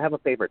anything, but I have a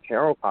favorite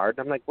tarot card.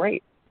 And I'm like,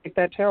 great, pick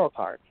that tarot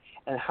card.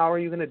 And how are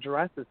you going to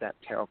dress as that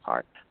tarot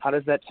card? How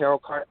does that tarot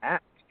card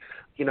act?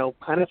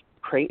 Kind of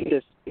create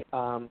this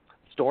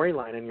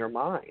storyline in your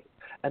mind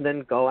and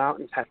then go out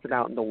and test it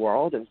out in the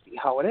world and see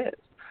how it is.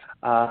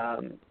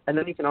 And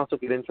then you can also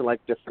get into like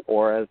different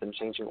auras and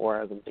changing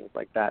auras and things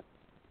like that.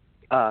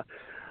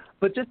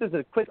 But just as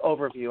a quick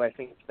overview, I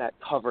think that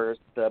covers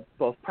the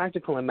both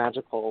practical and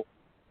magical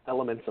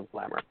elements of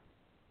glamour.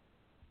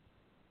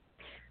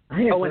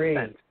 I agree. Oh, and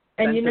scent.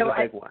 And Scent is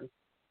a big one.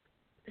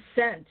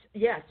 Scent,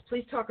 yes.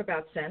 Please talk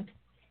about scent.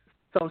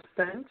 So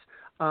scent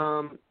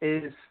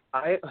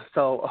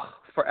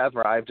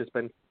forever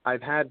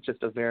I've had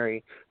just a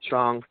very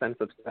strong sense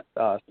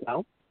of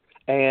smell.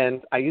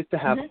 And I used to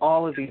have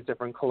all of these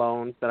different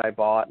colognes that I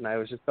bought, and I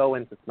was just so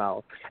into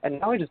smells. And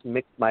now I just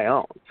mix my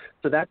own.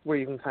 So that's where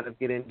you can kind of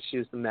get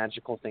into some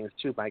magical things,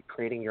 too, by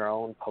creating your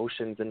own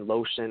potions and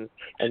lotions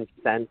and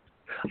scents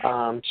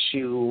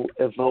to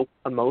evoke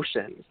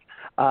emotions.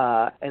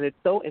 And it's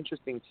so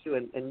interesting,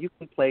 too. And you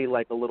can play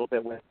like a little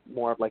bit with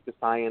more of like the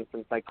science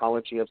and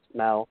psychology of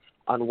smell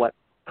on what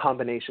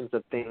combinations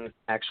of things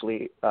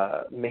actually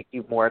make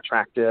you more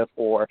attractive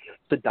or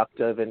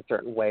seductive in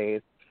certain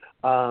ways.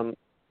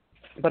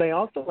 But I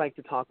also like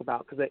to talk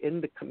about, because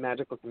in the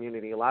magical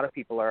community, a lot of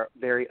people are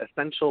very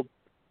essential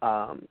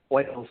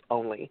oils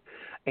only.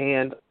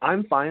 And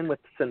I'm fine with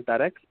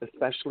synthetics,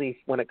 especially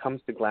when it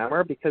comes to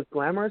glamour, because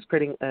glamour is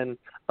creating an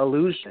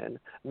illusion,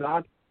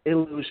 not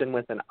illusion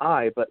with an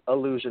I, but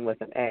illusion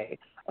with an A,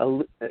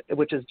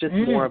 which is just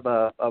more of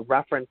a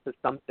reference to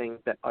something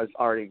that is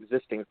already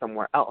existing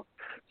somewhere else.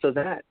 So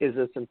that is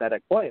a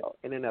synthetic oil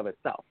in and of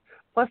itself.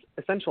 Plus,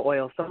 essential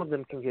oils, some of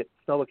them can get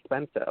so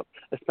expensive,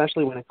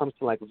 especially when it comes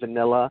to like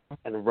vanilla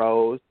and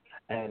rose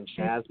and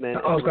jasmine.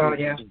 Oh, God,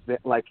 yeah.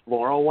 Like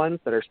floral ones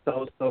that are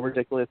so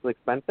ridiculously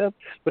expensive.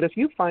 But if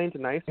you find a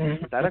nice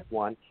synthetic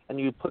one and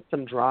you put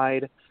some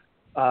dried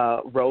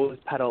rose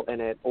petal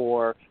in it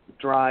or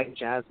dried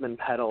jasmine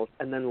petals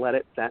and then let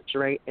it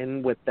saturate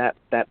in with that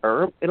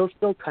herb, it'll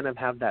still kind of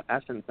have that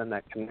essence and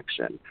that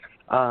connection.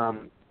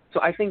 So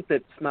I think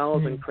that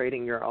smells and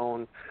creating your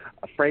own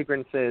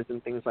fragrances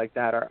and things like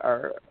that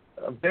are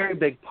a very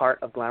big part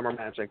of glamour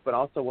magic, but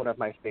also one of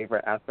my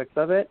favorite aspects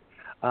of it.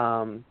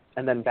 And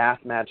then bath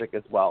magic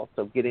as well.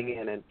 So getting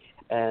in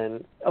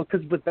and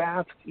because with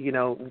baths,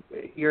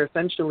 you're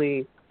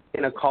essentially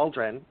in a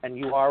cauldron and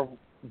you are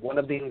one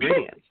of the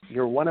ingredients.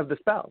 You're one of the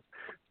spells,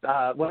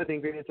 one of the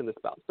ingredients in the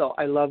spell. So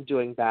I love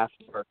doing bath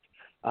work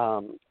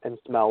and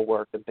smell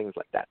work and things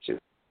like that too.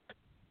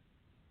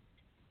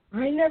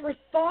 I never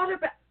thought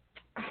about,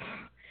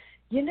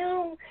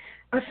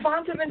 a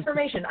font of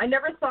information. I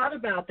never thought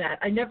about that.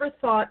 I never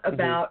thought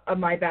about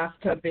my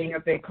bathtub being a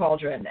big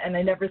cauldron, and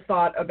I never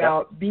thought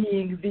about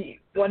being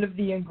one of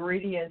the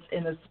ingredients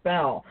in a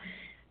spell.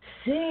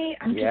 See,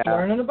 I'm just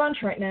learning a bunch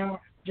right now.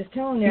 Just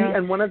telling you.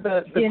 And one of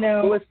the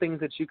coolest things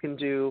that you can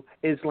do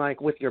is like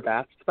with your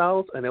bath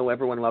spells. I know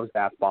everyone loves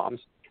bath bombs.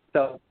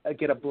 So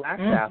get a black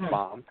bath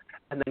bomb,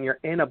 and then you're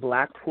in a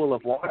black pool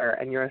of water,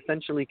 and you're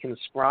essentially can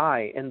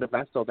scry in the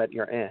vessel that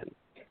you're in.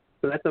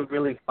 So that's a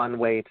really fun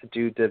way to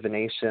do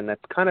divination. That's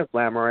kind of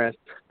glamorous,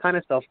 kind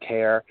of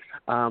self-care.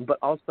 But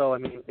also, I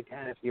mean,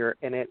 again, if you're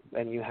in it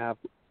and you have,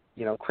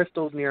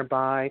 crystals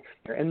nearby,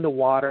 you're in the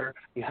water,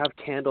 you have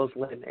candles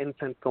lit and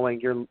incense going,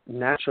 you're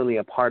naturally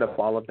a part of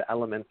all of the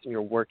elements and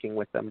you're working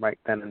with them right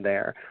then and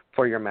there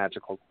for your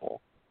magical goal.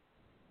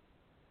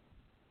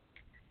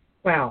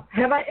 Wow.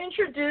 Have I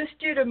introduced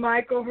you to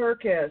Michael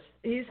Herkes?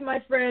 He's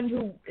my friend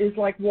who is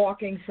like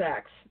walking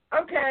sex.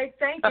 Okay,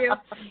 thank you.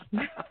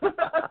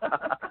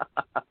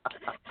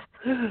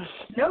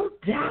 No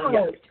doubt.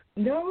 Yes.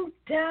 No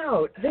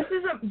doubt.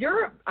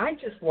 I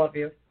just love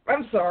you.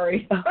 I'm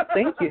sorry.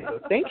 Thank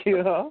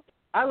you.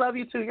 I love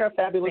you too. You're a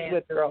fabulous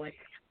good girl.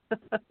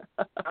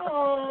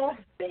 Oh,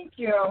 thank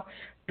you.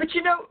 But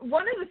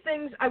one of the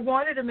things I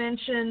wanted to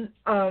mention,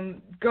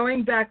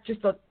 going back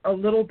just a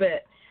little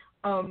bit,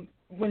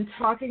 when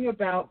talking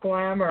about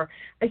glamour,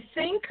 I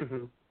think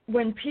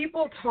when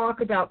people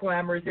talk about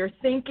glamour, they're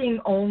thinking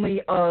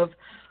only of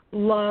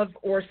love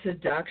or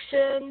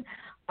seduction.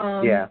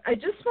 I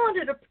just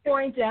wanted to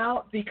point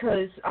out,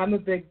 because I'm a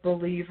big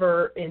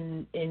believer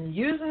in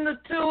using the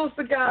tools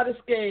the goddess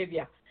gave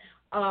you.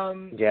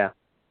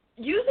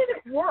 Use it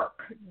at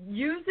work.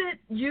 Use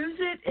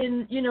it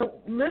in,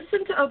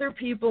 listen to other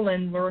people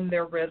and learn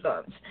their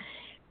rhythms.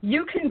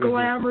 You can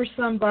glamour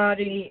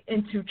somebody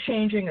into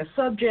changing a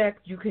subject.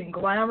 You can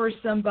glamour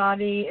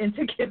somebody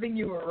into giving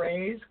you a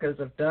raise, because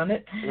I've done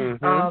it.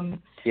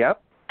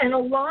 And a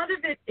lot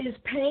of it is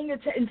paying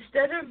attention.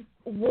 Instead of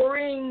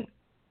worrying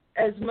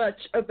as much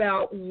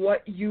about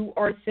what you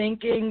are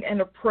thinking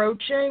and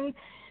approaching,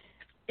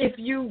 if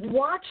you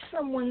watch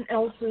someone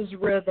else's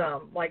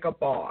rhythm like a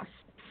boss,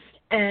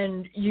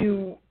 and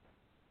you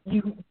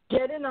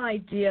get an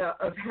idea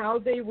of how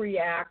they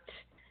react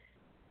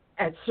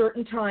at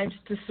certain times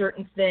to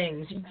certain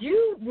things,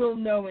 you will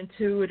know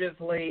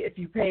intuitively, if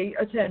you pay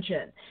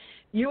attention,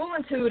 you will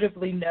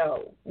intuitively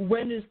know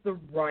when is the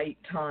right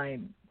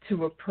time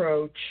to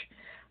approach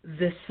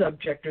this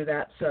subject or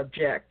that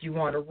subject. You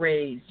want to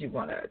raise, you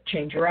want to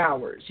change your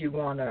hours, you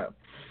want to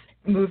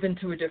move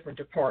into a different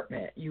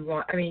department.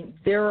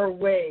 There are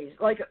ways.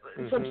 Like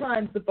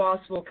sometimes the boss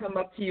will come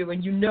up to you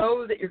and you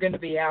know that you're going to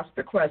be asked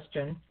a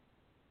question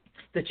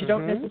that you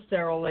don't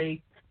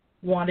necessarily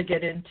want to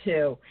get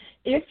into.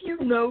 If you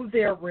know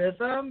their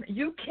rhythm,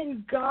 you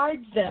can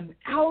guide them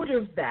out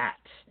of that.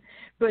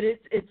 But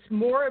it's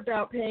more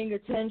about paying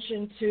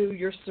attention to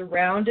your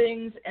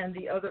surroundings and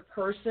the other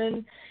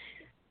person,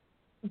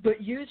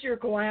 but use your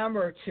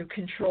glamour to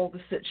control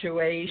the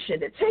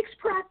situation. It takes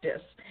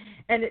practice,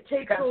 and it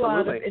takes a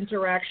lot of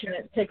interaction.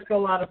 It takes a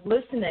lot of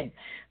listening.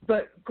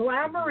 But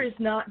glamour is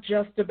not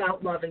just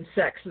about love and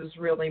sex is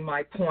really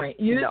my point.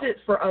 Use it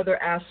for other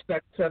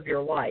aspects of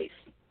your life.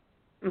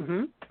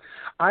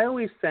 I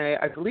always say,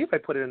 I believe I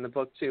put it in the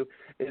book too,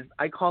 is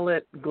I call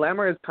it,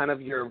 glamour is kind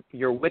of your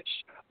witch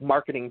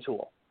marketing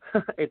tool.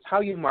 It's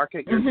how you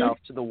market yourself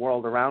to the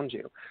world around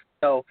you.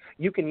 So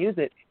you can use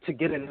it to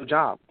get a new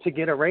job, to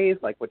get a raise,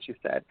 like what you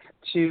said,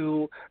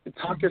 to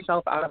talk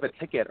yourself out of a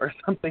ticket or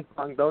something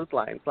along those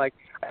lines. Like,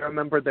 I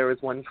remember there was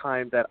one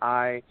time that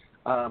I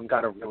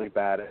got a really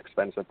bad,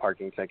 expensive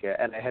parking ticket,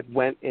 and I had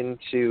went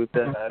into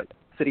the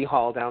city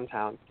hall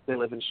downtown. They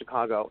live in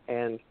Chicago,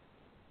 and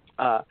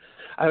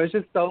I was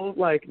just so,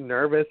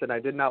 nervous, and I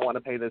did not want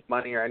to pay this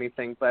money or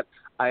anything, but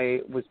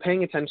I was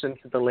paying attention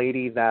to the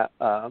lady that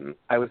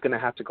I was going to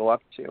have to go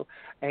up to,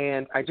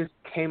 and I just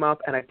came up,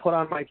 and I put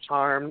on my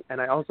charm,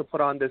 and I also put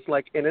on this,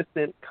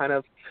 innocent kind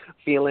of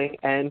feeling,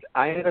 and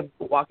I ended up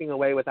walking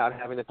away without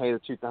having to pay the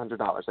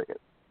 $200 ticket.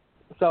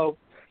 So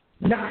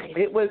nice.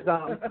 It was,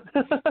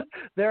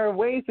 there are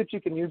ways that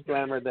you can use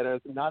glamour that are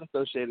not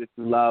associated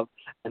to love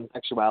and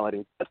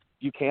sexuality, but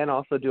you can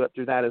also do it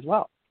through that as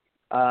well.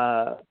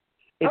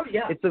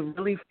 It's a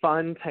really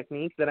fun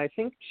technique that I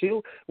think,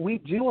 too, we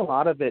do a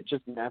lot of it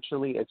just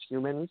naturally as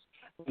humans.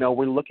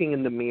 We're looking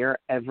in the mirror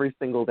every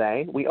single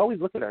day. We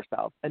always look at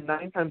ourselves, and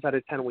 9 times out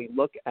of 10 we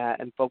look at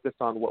and focus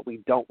on what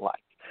we don't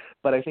like.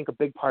 But I think a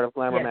big part of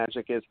glamour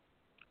magic is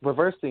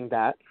reversing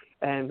that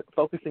and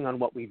focusing on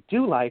what we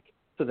do like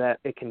so that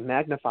it can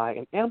magnify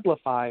and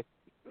amplify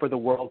for the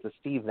world to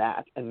see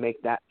that and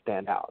make that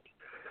stand out.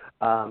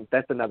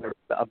 That's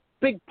a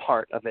big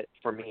part of it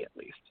for me, at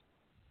least.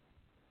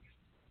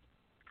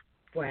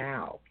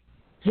 Wow.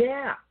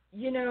 Yeah.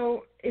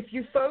 If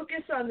you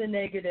focus on the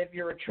negative,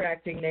 you're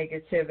attracting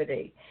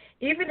negativity.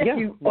 Even if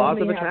you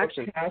only have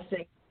a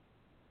passing...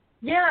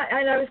 Yeah,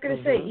 and I was going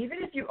to say,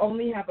 even if you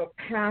only have a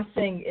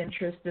passing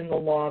interest in the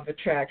law of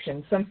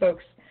attraction, some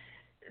folks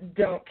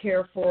don't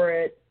care for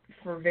it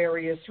for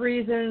various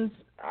reasons.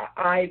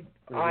 I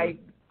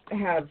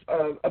have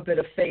a bit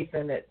of faith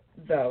in it,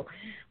 though.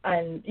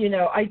 And,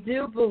 I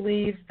do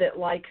believe that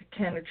like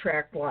can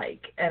attract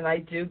like. And I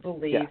do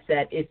believe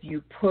that if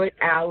you put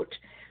out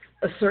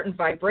a certain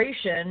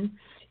vibration,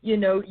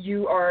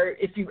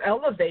 if you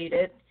elevate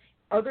it,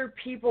 other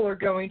people are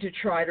going to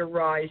try to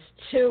rise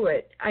to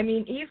it. I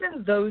mean,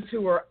 even those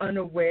who are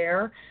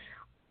unaware,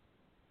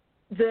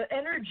 the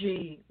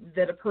energy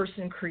that a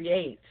person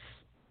creates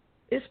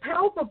is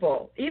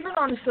palpable, even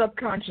on a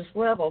subconscious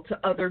level,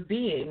 to other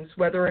beings,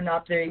 whether or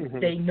not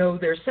they know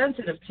they're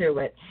sensitive to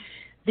it.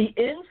 The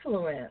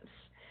influence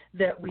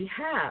that we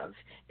have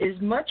is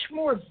much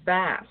more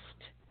vast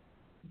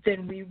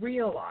than we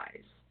realize.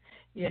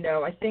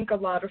 I think a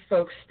lot of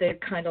folks stay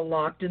kind of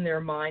locked in their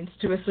minds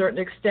to a certain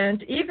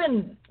extent.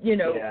 Even,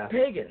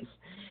 pagans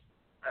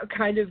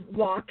kind of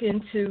lock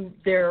into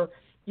their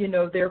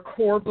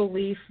core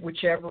belief,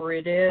 whichever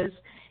it is.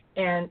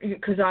 And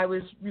because I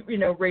was,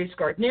 raised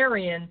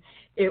Gardnerian,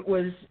 it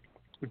was,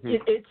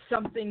 it's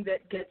something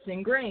that gets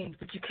ingrained.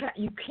 But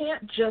you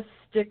can't just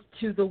stick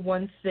to the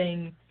one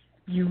thing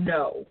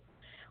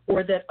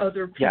or that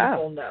other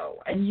people know.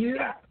 And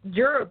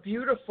you're a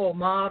beautiful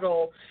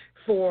model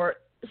for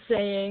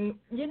saying,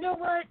 you know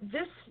what,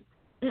 this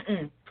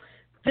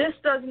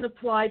doesn't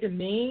apply to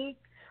me.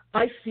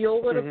 I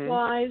feel what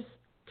applies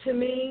to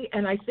me,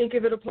 and I think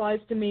if it applies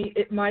to me,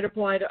 it might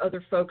apply to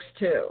other folks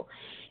too.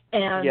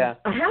 And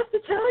I have to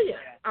tell you,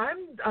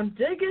 I'm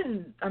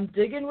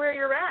digging where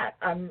you're at.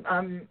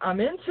 I'm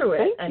into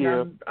it. Thank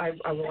you. I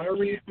want to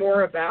read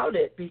more about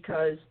it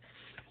because,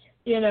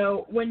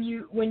 when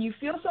you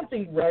feel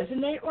something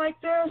resonate like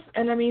this,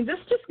 and I mean, this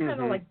just kind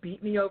of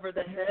beat me over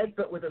the head,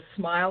 but with a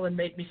smile and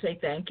made me say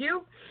thank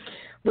you,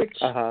 which,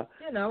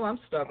 I'm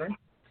stubborn,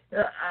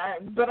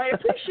 but I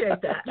appreciate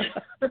that.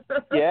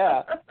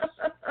 Yeah.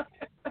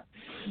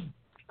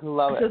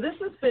 Love it. So this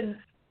has been,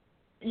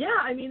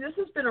 this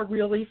has been a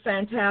really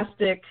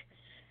fantastic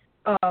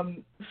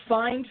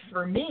find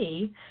for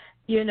me,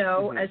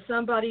 as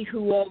somebody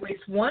who always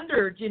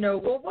wondered,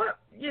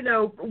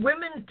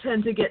 women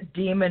tend to get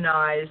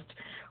demonized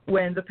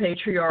when the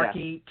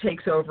patriarchy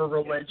takes over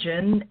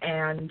religion,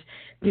 and,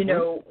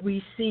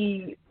 we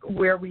see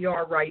where we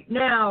are right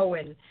now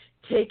and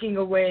taking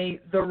away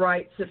the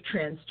rights of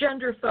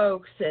transgender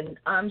folks. And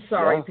I'm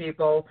sorry,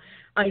 people.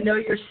 I know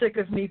you're sick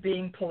of me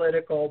being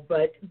political,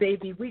 but,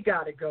 baby, we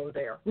got to go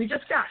there. We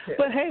just got to.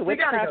 But, hey,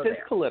 witchcraft is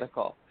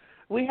political.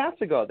 We have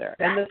to go there.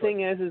 Exactly. And the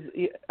thing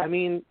is, I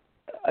mean,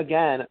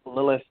 again,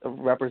 Lilith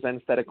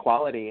represents that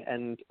equality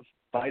and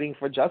fighting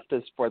for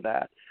justice for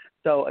that.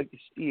 So,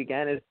 she,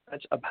 again, is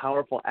such a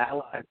powerful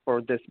ally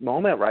for this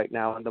moment right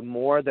now. And the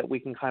more that we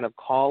can kind of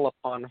call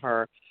upon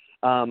her,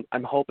 I'm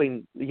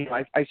hoping,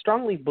 I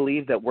strongly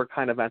believe that we're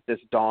kind of at this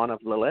dawn of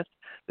Lilith,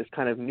 this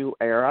kind of new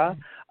era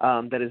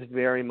that is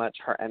very much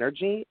her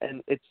energy.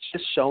 And it's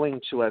just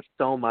showing to us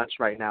so much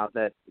right now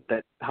that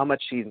how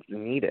much she's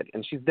needed.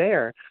 And she's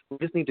there. We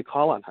just need to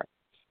call on her.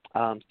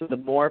 So the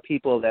more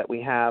people that we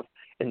have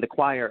in the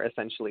choir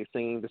essentially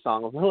singing the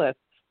song of Lilith,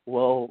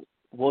 we'll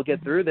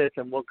get through this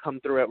and we'll come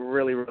through it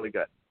really, really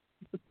good.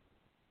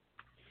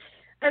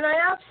 And I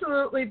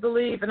absolutely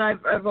believe, and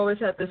I've always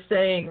had this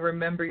saying,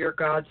 remember your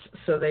gods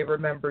so they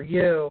remember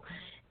you.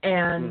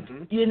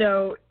 And,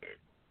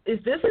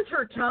 if this is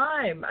her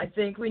time, I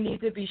think we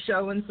need to be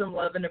showing some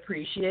love and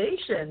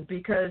appreciation,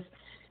 because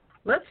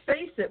let's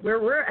face it,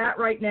 where we're at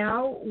right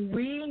now,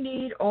 we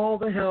need all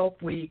the help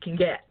we can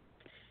get.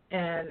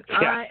 And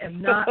I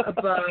am not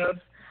above,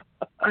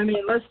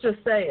 let's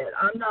just say it,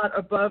 I'm not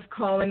above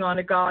calling on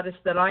a goddess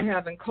that I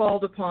haven't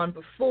called upon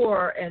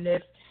before. And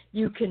if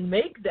you can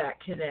make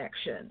that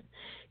connection.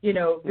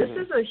 This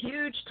is a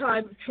huge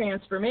time of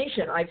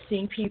transformation. I've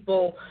seen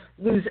people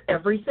lose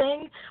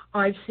everything.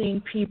 I've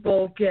seen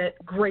people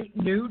get great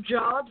new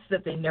jobs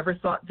that they never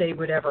thought they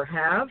would ever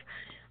have.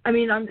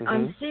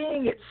 I'm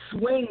seeing it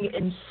swing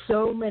in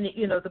so many,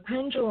 the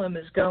pendulum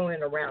is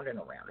going around and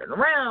around and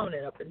around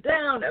and up and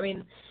down.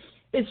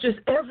 It's just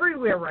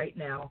everywhere right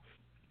now.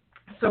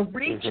 So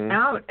reach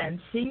out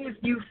and see if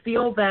you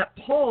feel that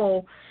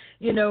pull.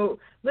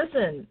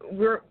 Listen,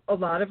 a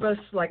lot of us,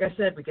 like I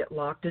said, we get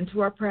locked into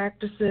our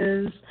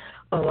practices.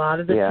 A lot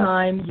of the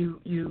time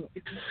you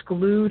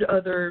exclude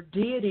other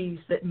deities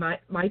that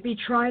might be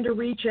trying to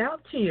reach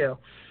out to you.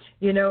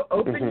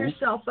 Open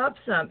yourself up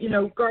some.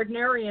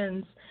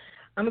 Gardnerians,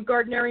 I'm a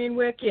Gardnerian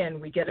Wiccan.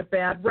 We get a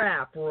bad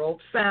rap. We're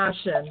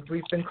old-fashioned.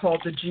 We've been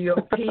called the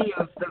GOP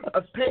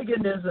of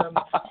paganism,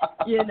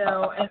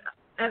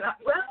 And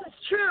it's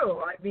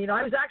true.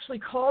 I was actually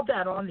called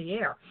that on the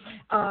air.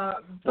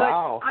 But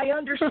wow. I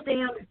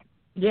understand.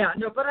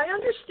 But I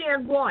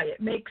understand why.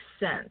 It makes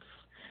sense.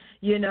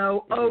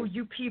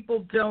 You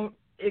people don't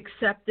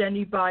accept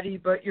anybody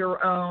but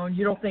your own.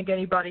 You don't think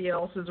anybody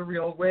else is a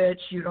real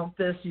witch. You don't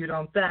this, you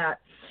don't that.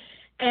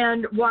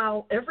 And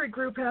while every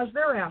group has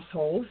their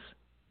assholes,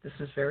 this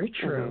is very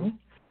true.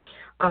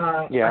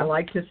 I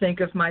like to think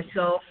of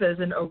myself as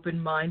an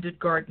open-minded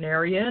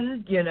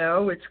Gardnerian.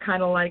 It's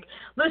kind of like,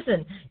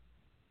 listen,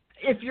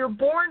 if you're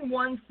born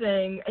one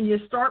thing and you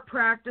start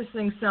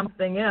practicing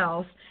something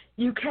else,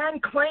 you can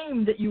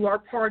claim that you are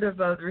part of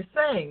other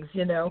things.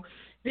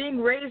 Being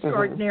raised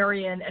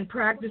Gardnerian and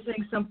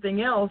practicing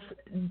something else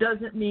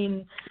doesn't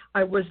mean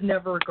I was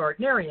never a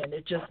Gardnerian.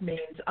 It just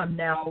means I'm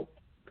now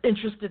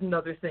interested in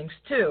other things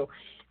too.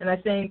 And I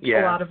think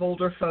a lot of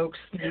older folks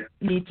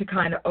need to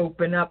kind of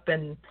open up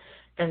and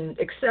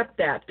accept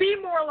that. Be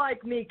more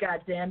like me,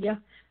 goddamn ya.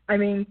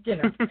 There's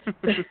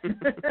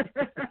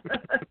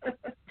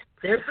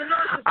the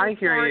narcissist. I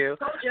hear you.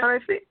 you. I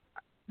think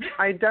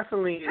I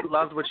definitely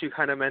loved what you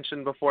kind of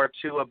mentioned before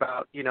too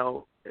about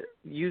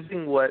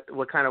using what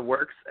kind of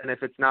works, and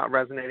if it's not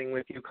resonating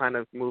with you, kind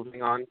of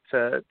moving on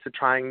to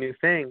trying new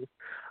things.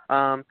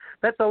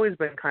 That's always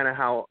been kind of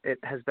how it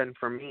has been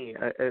for me.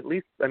 At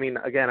least,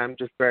 again, I'm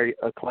just very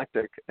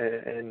eclectic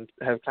and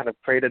have kind of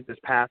created this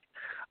path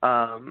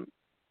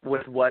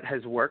with what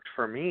has worked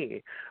for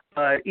me.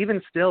 But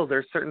even still,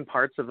 there's certain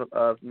parts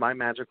of my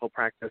magical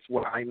practice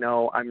where I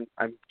know I'm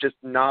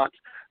not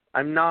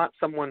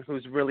someone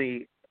who's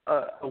really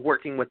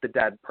working with the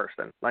dead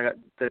person.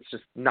 That's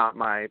just not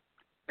my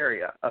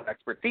area of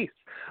expertise.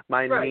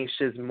 My niche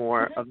is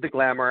more of the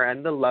glamour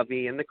and the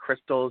lovey and the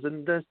crystals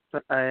and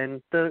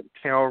the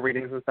tarot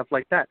readings and stuff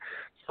like that.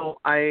 So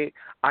I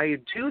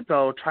do,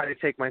 though, try to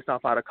take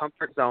myself out of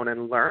comfort zone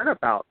and learn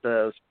about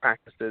those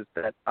practices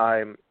that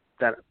are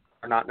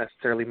not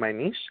necessarily my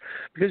niche,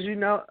 because you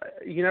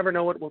never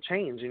know what will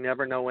change. You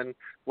never know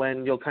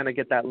when you'll kind of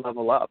get that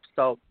level up.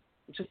 So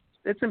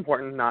it's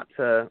important not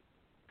to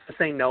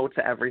say no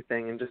to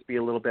everything and just be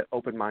a little bit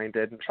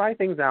open-minded and try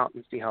things out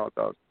and see how it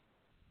goes.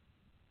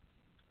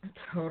 I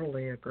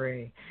totally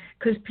agree,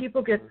 because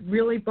people get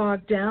really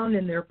bogged down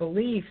in their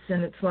beliefs,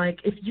 and it's like,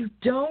 if you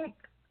don't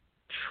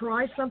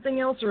try something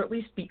else or at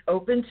least be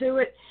open to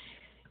it,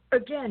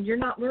 again, you're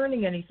not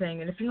learning anything.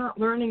 And if you're not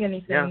learning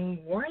anything,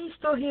 why are you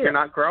still here? You're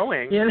not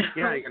growing. Yeah,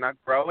 you're not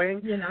growing.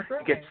 You're not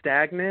growing. You get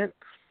stagnant,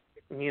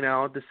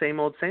 the same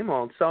old, same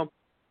old. So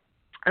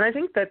And I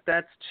think that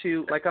that's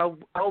too, like,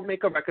 I'll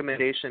make a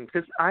recommendation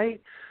because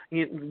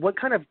what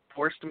kind of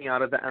forced me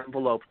out of the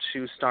envelope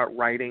to start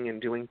writing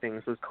and doing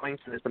things was going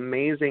to this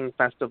amazing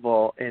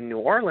festival in New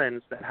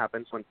Orleans that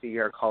happens once a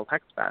year called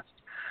Herkes.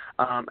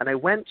 And I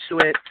went to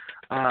it,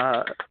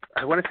 I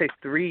want to say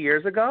 3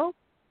 years ago,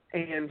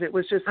 and it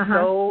was just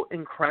so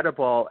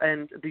incredible.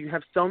 And you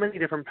have so many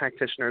different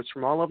practitioners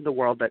from all over the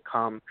world that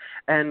come.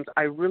 And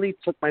I really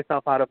took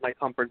myself out of my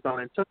comfort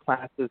zone and took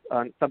classes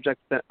on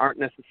subjects that aren't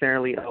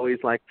necessarily always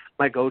like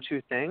my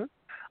go-to thing.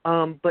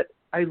 But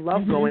I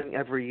love going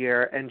every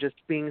year and just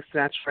being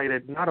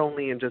saturated not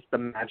only in just the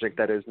magic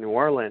that is New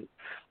Orleans,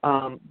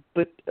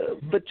 but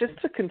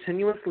just to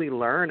continuously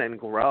learn and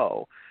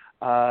grow.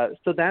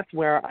 So that's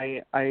where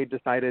I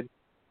decided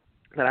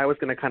that I was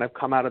going to kind of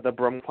come out of the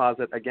broom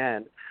closet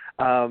again,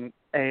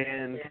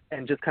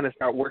 and just kind of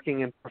start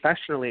working in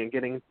professionally and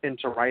getting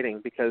into writing,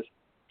 because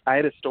I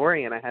had a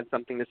story and I had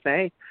something to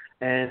say,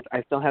 and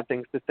I still have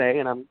things to say,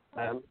 and I'm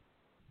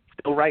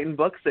still writing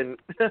books and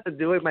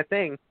doing my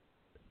thing.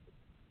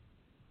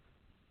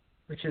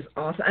 Which is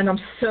awesome. And I'm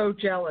so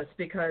jealous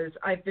because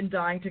I've been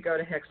dying to go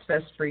to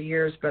Herkes for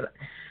years, but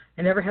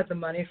I never had the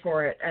money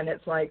for it. And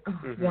it's like,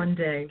 one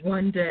day,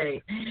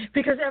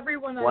 because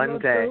everyone I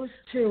love goes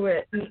to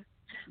it.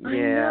 I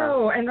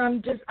know, and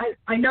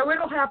I know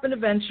it'll happen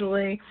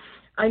eventually.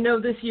 I know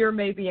this year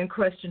may be in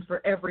question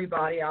for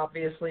everybody,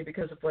 obviously,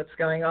 because of what's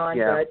going on,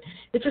 but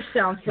it just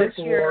sounds so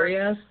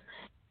glorious.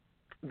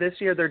 This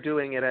year they're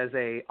doing it as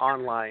a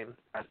online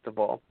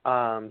festival,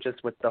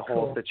 just with the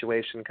whole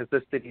situation, because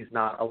the city's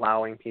not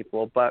allowing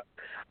people. But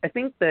I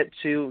think that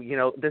too,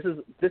 this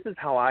is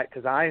how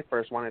because I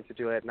first wanted to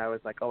do it, and I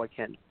was like, oh, I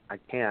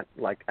can't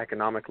like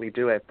economically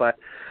do it. But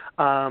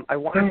I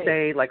want to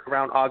say like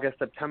around August,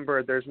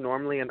 September, there's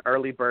normally an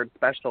early bird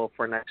special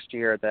for next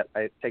year that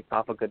takes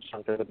off a good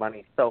chunk of the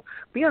money. So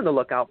be on the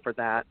lookout for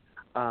that,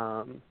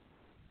 and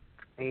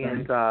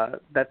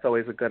that's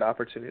always a good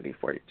opportunity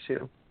for you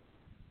too.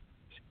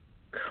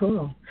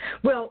 Cool.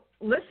 Well,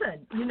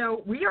 listen,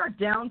 we are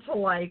down to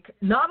like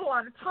not a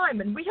lot of time,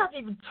 and we haven't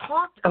even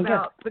talked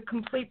about the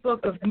complete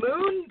book of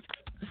moon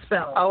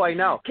spells. Oh, I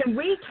know. Can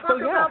we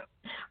talk about?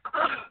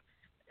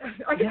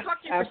 I can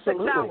talk to you for 6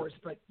 hours,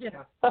 but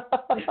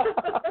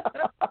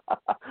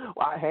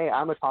Well, hey,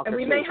 I'm a talker. And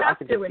we too, may so have I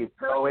can to. just keep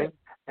going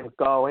and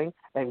going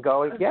and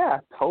going.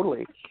 Yeah,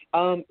 totally.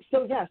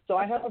 So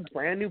I have a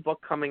brand new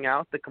book coming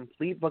out, the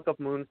complete book of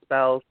moon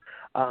spells.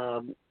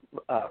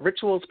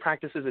 Rituals,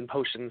 practices, and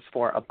potions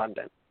for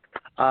abundance.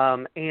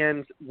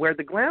 And where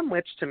the GLAM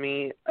Witch, to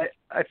me,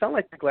 I felt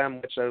like the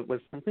GLAM Witch was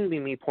completely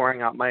me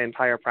pouring out my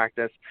entire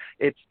practice.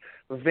 It's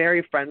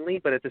very friendly,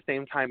 but at the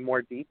same time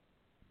more deep.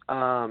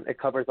 It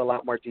covers a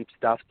lot more deep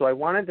stuff. So I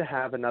wanted to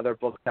have another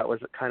book that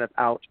was kind of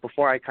out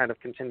before I kind of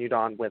continued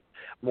on with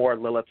more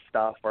Lilith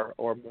stuff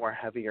or more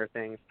heavier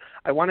things.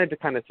 I wanted to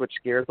kind of switch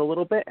gears a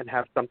little bit and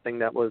have something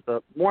that was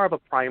more of a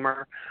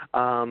primer,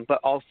 but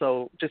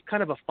also just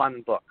kind of a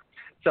fun book.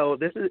 So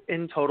this is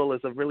in total is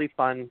a really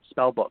fun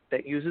spell book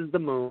that uses the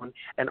moon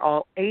and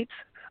all 8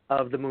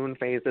 of the moon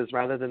phases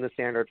rather than the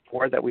standard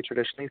 4 that we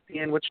traditionally see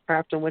in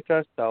witchcraft and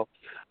Wicca. So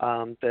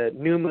the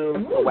new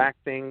moon, the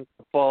waxing,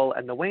 the full,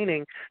 and the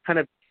waning, kind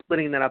of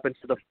splitting that up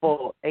into the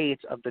full 8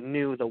 of the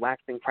new, the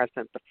waxing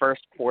crescent, the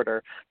first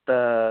quarter,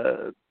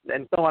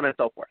 and so on and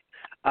so forth.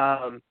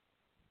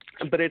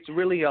 But it's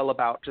really all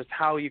about just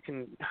how you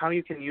can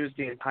use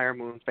the entire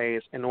moon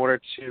phase in order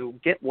to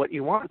get what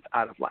you want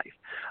out of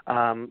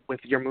life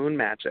with your moon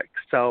magic.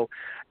 So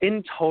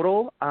in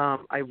total,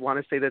 I want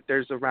to say that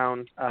there's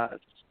around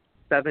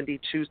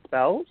 72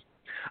 spells.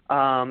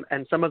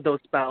 And some of those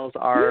spells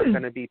are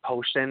going to be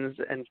potions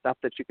and stuff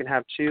that you can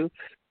have too.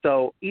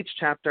 So each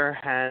chapter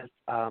has,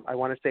 I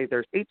want to say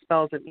there's 8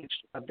 spells in each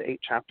of the 8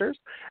 chapters,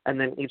 and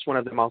then each one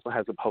of them also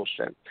has a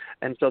potion.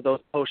 And so those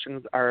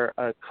potions are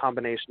a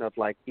combination of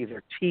like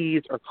either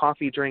teas or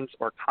coffee drinks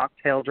or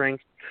cocktail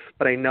drinks.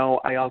 But I know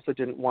I also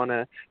didn't want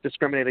to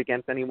discriminate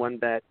against anyone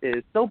that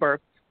is sober.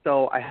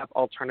 So I have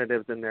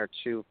alternatives in there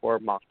too for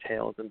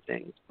mocktails and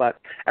things. But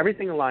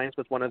everything aligns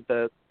with one of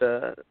the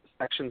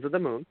sections of the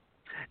moon.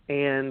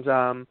 And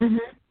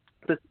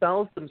the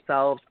spells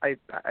themselves,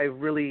 I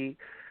really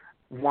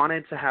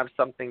wanted to have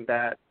something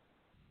that,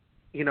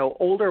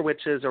 older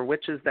witches or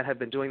witches that have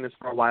been doing this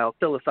for a while,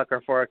 still a sucker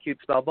for a cute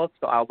spell book,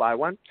 so I'll buy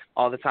one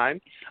all the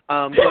time.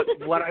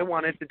 But what I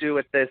wanted to do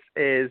with this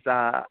is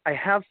I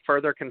have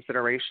further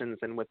considerations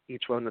in with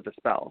each one of the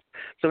spells.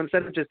 So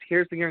instead of just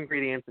here's your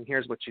ingredients and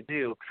here's what you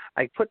do,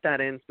 I put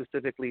that in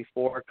specifically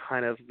for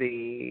kind of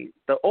the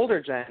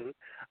older gen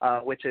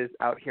witches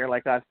out here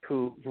like us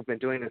who've been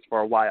doing this for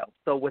a while.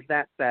 So with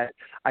that said,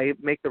 I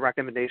make the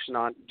recommendation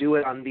on do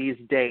it on these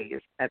days,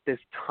 at this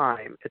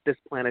time, at this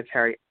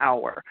planetary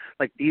hour.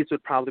 Like these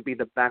would probably be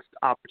the best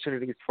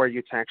opportunities for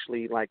you to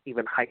actually like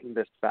even heighten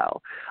this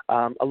spell.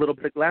 A little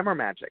bit of glamour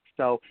magic.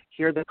 So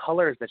here are the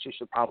colors that you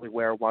should probably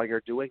wear while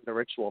you're doing the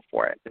ritual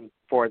for it and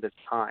for this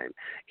time.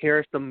 Here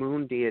are some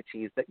moon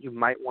deities that you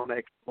might want to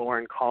explore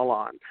and call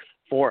on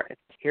for it.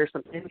 Here's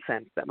some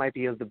incense that might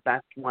be the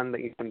best one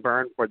that you can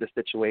burn for the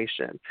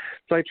situation.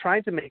 So I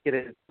tried to make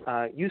it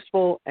as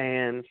useful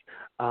and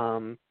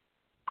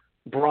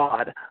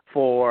broad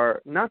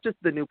for not just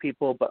the new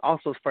people, but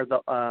also for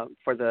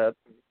the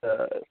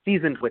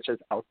seasoned witches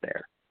out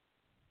there.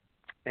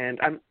 And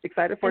I'm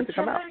excited for it to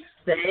come out.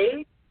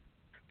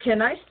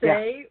 Can I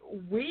say,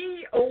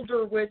 we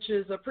older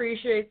witches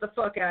appreciate the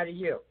fuck out of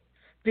you,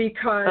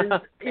 because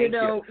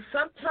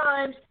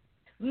sometimes.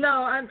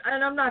 No,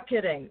 I'm not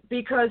kidding,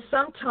 because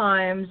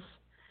sometimes,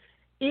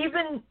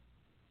 even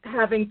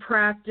having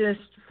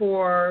practiced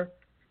for,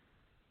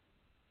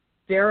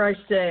 dare I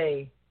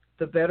say,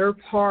 the better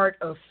part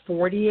of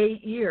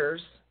 48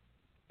 years,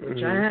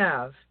 which I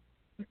have,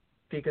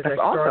 because I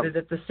started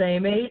at the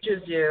same age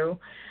as you,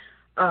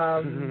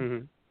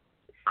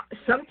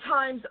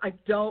 sometimes I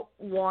don't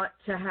want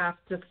to have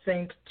to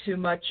think too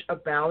much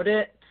about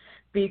it,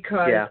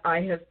 because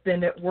I have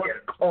been at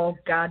work all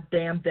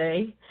goddamn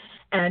day,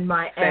 and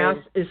my ass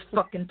is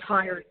fucking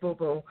tired,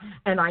 boo-boo,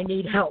 and I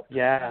need help.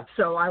 Yeah.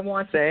 So I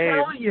want to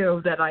tell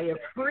you that I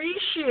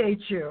appreciate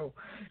you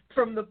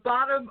from the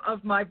bottom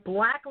of my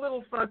black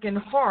little fucking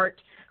heart,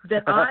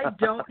 that I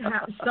don't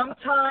have.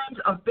 Sometimes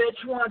a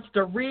bitch wants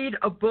to read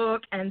a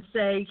book and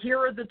say, here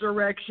are the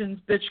directions,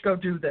 bitch, go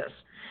do this.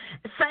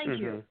 Thank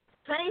you.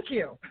 Thank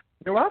you.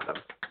 You're welcome.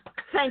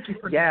 Thank you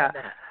for doing that.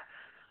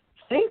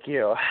 Thank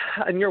you,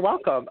 and you're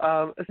welcome.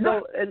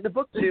 So in the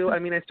book, too, I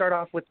mean, I start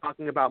off with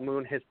talking about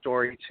moon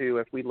history, too,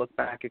 if we look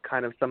back at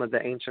kind of some of the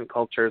ancient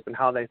cultures and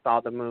how they saw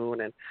the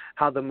moon and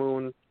how the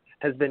moon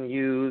has been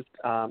used,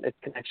 its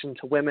connection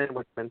to women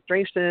with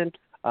menstruation,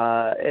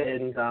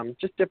 and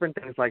just different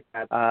things like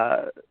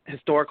that,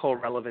 historical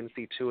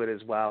relevancy to it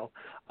as well.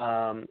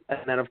 And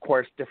then, of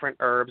course, different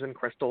herbs and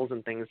crystals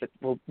and things that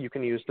you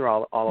can use through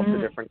all of the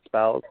different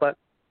spells. But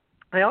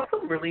I also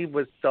really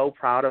was so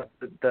proud of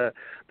the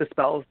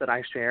spells that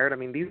I shared. I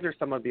mean, these are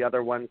some of the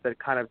other ones that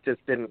kind of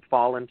just didn't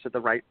fall into the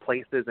right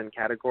places and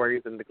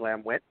categories in the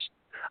Glam Witch.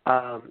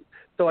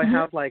 So I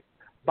have like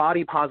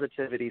body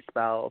positivity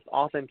spells,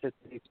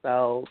 authenticity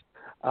spells,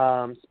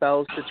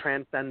 spells to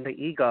transcend the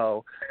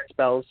ego,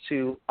 spells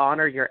to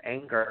honor your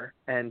anger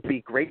and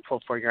be grateful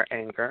for your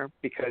anger,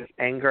 because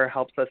anger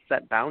helps us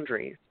set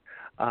boundaries.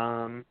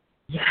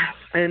 Yes.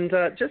 And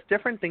just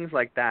different things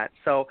like that.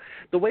 So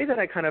the way that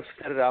I kind of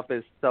set it up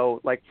is, so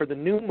like for the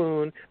new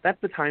moon,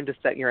 that's the time to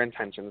set your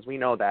intentions. We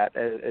know that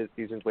as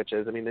seasoned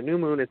witches. I mean, the new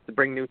moon is to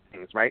bring new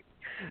things, right?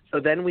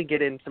 So then we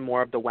get into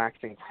more of the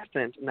waxing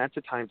crescent, and that's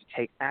a time to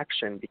take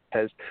action,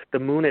 because the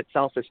moon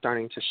itself is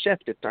starting to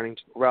shift. It's starting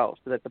to grow.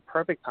 So that's the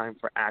perfect time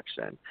for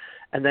action.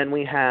 And then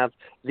we have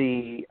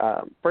the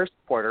first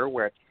quarter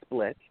where it's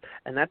split,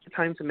 and that's the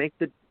time to make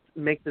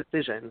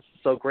decisions.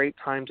 So great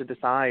time to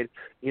decide,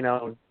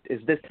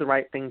 is this the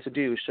right thing to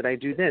do? Should I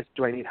do this?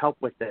 Do I need help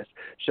with this?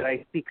 Should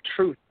I seek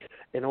truth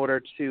in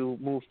order to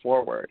move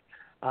forward?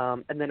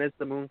 And then as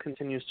the moon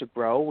continues to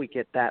grow, we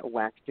get that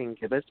waxing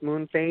gibbous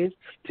moon phase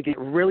to get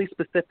really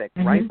specific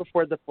right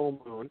before the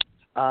full moon.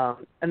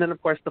 And then,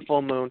 of course, the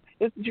full moon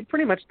is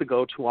pretty much the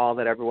go-to all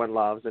that everyone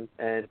loves and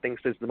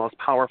thinks is the most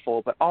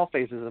powerful, but all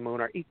phases of the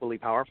moon are equally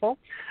powerful.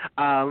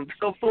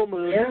 So full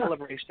moon,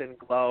 celebration,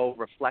 glow,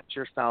 reflect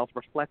yourself,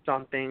 reflect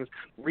on things,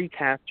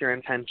 recast your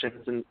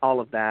intentions and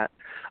all of that.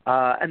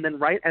 And then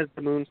right as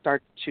the moon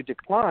starts to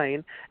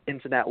decline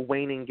into that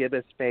waning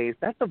gibbous phase,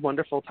 that's a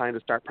wonderful time to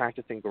start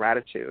practicing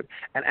gratitude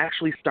and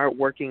actually start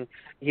working,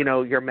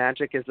 your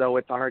magic as though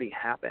it's already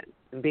happened,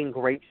 and being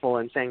grateful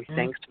and saying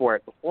thanks for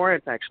it before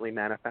it's actually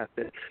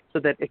manifested, so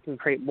that it can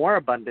create more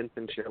abundance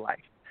into your life.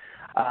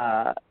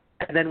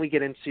 And then we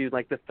get into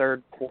like the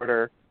third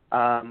quarter,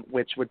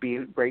 which would be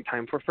a great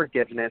time for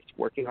forgiveness,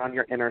 working on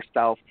your inner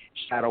self,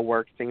 shadow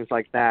work, things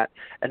like that.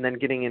 And then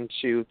getting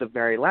into the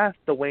very last,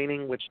 the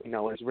waning, which we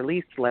know is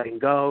release, letting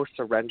go,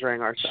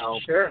 surrendering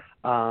ourselves,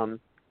 and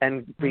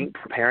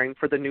preparing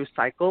for the new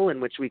cycle in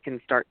which we can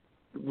start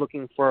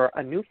looking for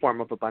a new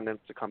form of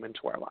abundance to come into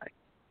our life.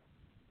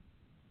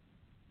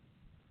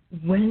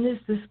 When is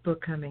this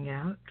book coming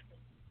out?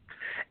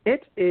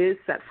 It is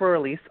set for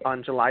release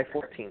on July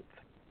 14th.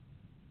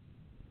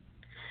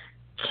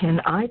 Can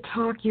I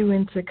talk you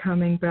into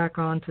coming back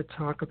on to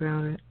talk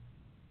about it?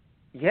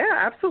 Yeah,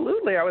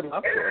 absolutely. I would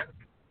love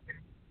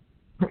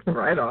to.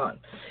 Right on.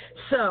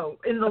 So,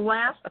 in the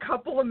last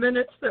couple of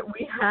minutes that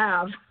we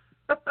have,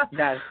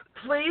 yes,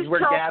 please we're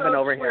tell gabbing folks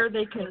over where here.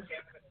 They can.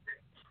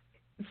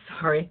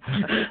 Sorry.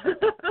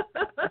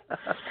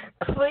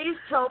 Please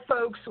tell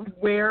folks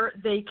where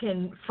they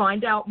can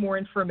find out more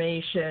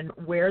information,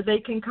 where they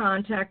can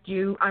contact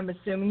you. I'm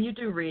assuming you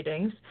do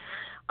readings.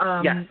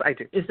 Yes, I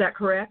do. Is that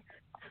correct?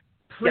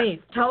 Please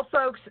tell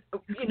folks,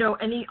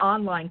 any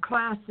online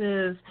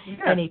classes,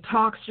 any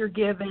talks you're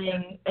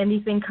giving,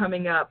 anything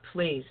coming up,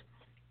 please.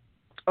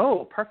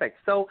 Oh, perfect.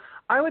 So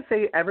I would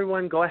say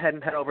everyone go ahead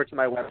and head over to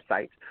my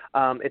website.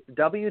 It's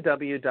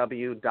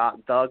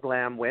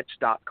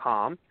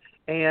www.theglamwitch.com.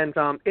 And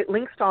it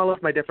links to all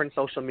of my different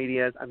social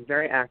medias. I'm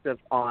very active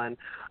on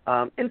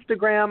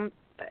Instagram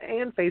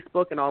and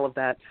Facebook and all of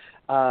that.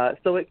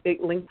 So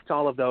it links to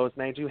all of those,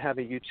 and I do have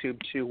a YouTube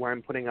too where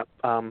I'm putting up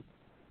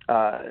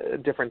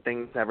different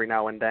things every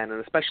now and then,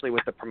 and especially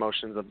with the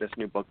promotions of this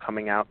new book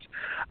coming out.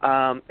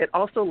 It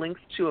also links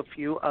to a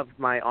few of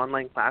my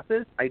online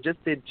classes. I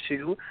just did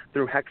 2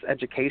 through Hex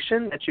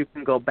Education that you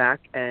can go back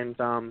and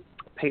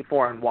pay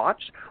for and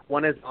watch.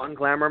 One is on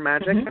glamour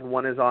magic, and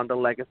one is on the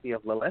legacy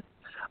of Lilith.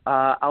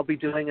 I'll be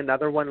doing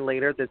another one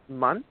later this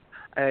month.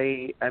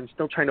 I'm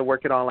still trying to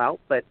work it all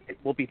out, but it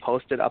will be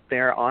posted up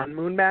there on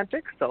Moon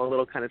Magic, so a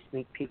little kind of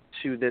sneak peek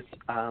to this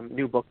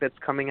new book that's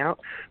coming out.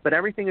 But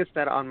everything is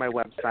set on my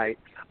website.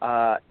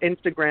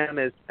 Instagram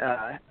is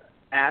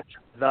at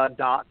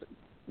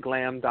the.glam.witch.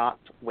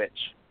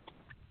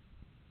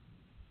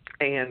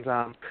 And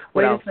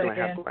what else do I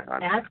have going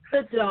on? At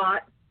the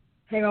dot,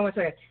 hang on one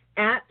second,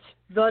 at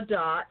the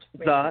dot.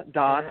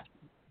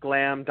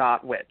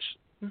 Glam.witch.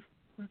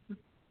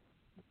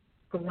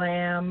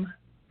 Glam.witch.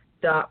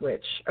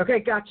 Okay,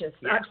 gotcha.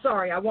 Yeah. I'm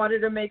sorry. I wanted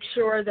to make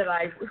sure that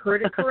I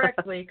heard it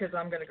correctly because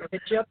I'm going to go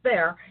hit you up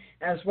there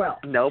as well.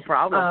 No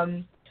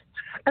problem.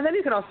 And then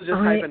you can also just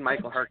type in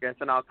Michael Herkes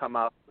and I'll come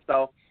up.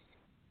 So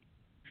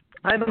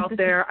I'm out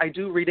there. I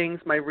do readings.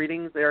 My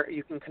readings there,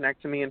 you can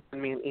connect to me and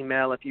send me an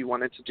email if you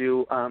wanted to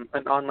do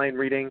an online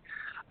reading.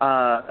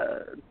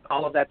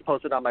 All of that's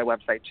posted on my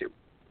website too.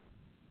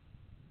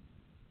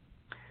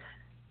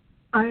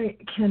 I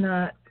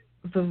cannot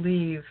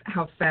believe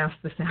how fast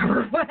this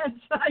hour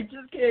went. I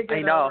just can't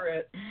get over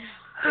it.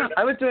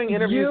 I was doing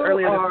interviews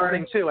earlier this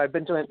morning too. I've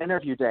been doing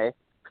interview day.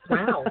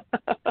 Wow.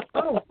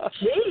 Oh,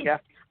 gee. Yeah.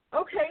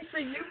 Okay, so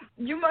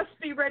you must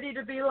be ready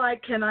to be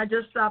like, can I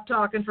just stop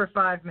talking for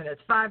 5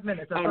 minutes? 5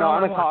 minutes. Oh, no,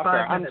 I'm a talker.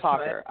 I'm a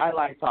talker. I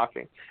like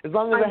talking. As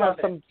long as I have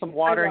some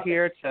water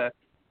here to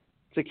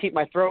keep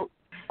my throat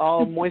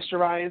all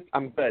moisturized,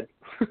 I'm good.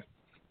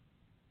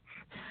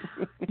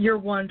 You're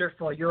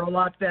wonderful. You're a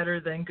lot better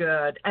than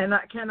good. And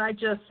can I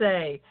just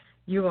say,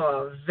 you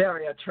are a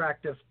very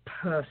attractive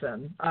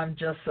person. I'm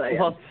just saying.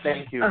 Well,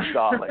 thank you,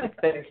 darling.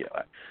 Thank you.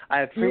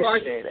 I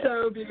appreciate it. You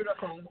are so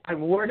beautiful.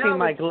 I'm working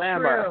my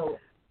glamour. True.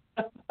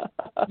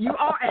 You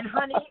are, and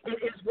honey,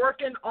 it is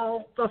working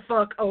all the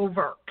fuck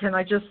over. Can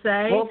I just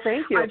say? Well,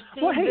 thank you.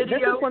 Well, hey, this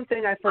is one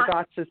thing I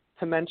forgot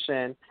to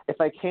mention, if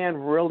I can,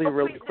 really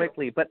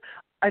quickly. But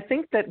I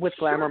think that with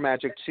glamour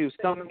magic too,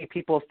 so many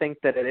people think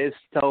that it is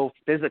so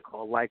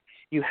physical, like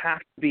you have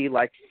to be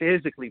like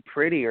physically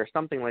pretty or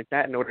something like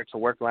that in order to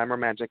work glamour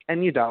magic,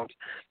 and you don't.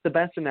 The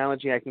best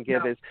analogy I can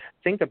give is,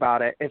 think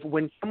about it. If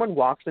when someone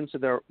walks into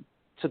the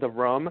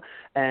room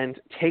and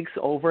takes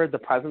over the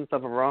presence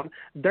of a room,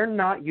 they're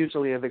not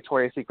usually a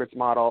Victoria's Secrets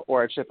model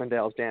or a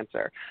Chippendales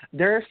dancer.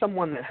 They're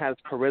someone that has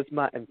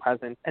charisma and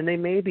presence, and they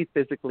may be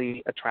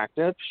physically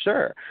attractive,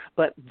 sure,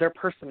 but their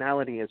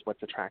personality is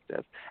what's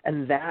attractive.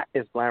 And that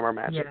is glamour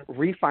magic,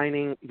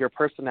 refining your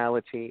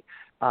personality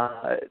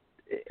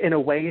in a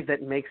way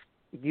that makes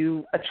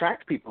you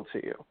attract people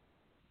to you.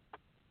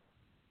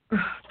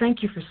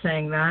 Thank you for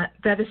saying that.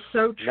 That is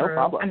so true. No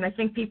problem. And I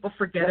think people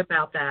forget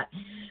about that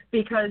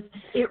because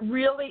it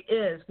really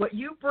is. What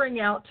you bring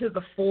out to the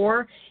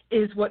fore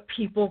is what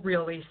people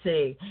really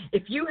see.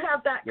 If you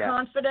have that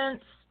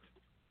confidence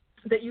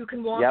that you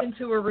can walk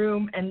into a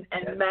room and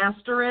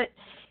master it,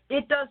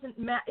 it doesn't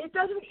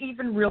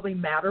even really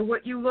matter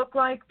what you look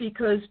like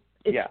because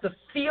it's the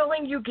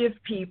feeling you give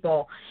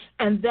people,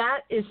 and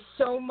that is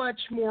so much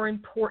more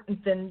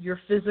important than your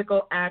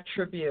physical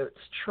attributes.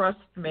 Trust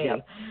me.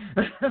 Yep.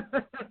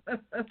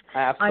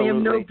 I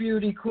am no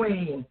beauty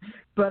queen,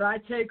 but I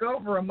take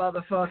over a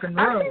motherfucking room.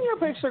 I've seen your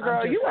picture,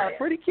 girl. You are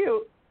pretty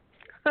cute.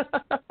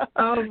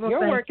 Well,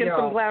 you're working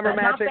some glamour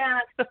magic.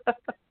 Not bad.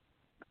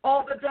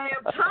 All the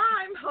damn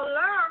time.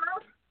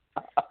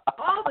 Hello.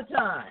 All the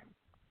time.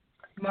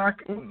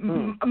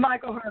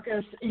 Michael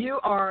Herkes, you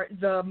are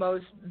the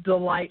most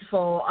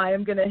delightful. I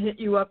am going to hit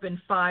you up in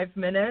 5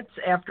 minutes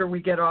after we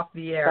get off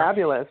the air.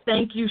 Fabulous.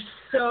 Thank you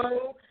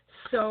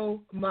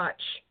so much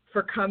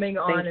for coming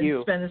on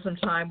and spending some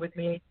time with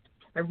me.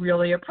 I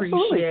really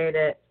appreciate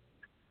it.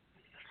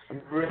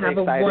 I'm really excited.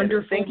 A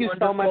wonderful, Thank you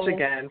so much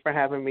again for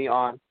having me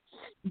on.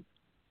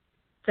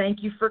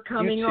 Thank you for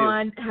coming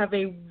on. Have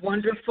a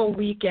wonderful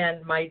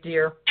weekend, my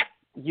dear.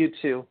 You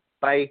too.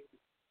 Bye.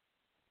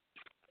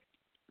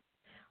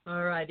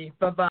 All righty.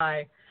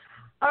 Bye-bye.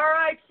 All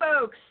right,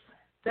 folks.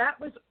 That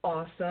was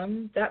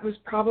awesome. That was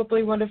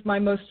probably one of my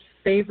most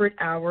favorite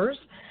hours.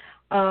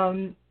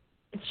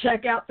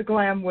 Check out The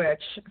Glam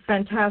Witch.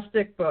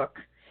 Fantastic book.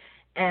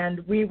 And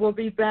we will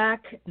be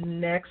back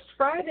next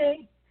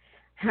Friday.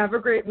 Have a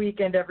great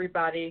weekend,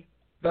 everybody.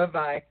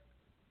 Bye-bye.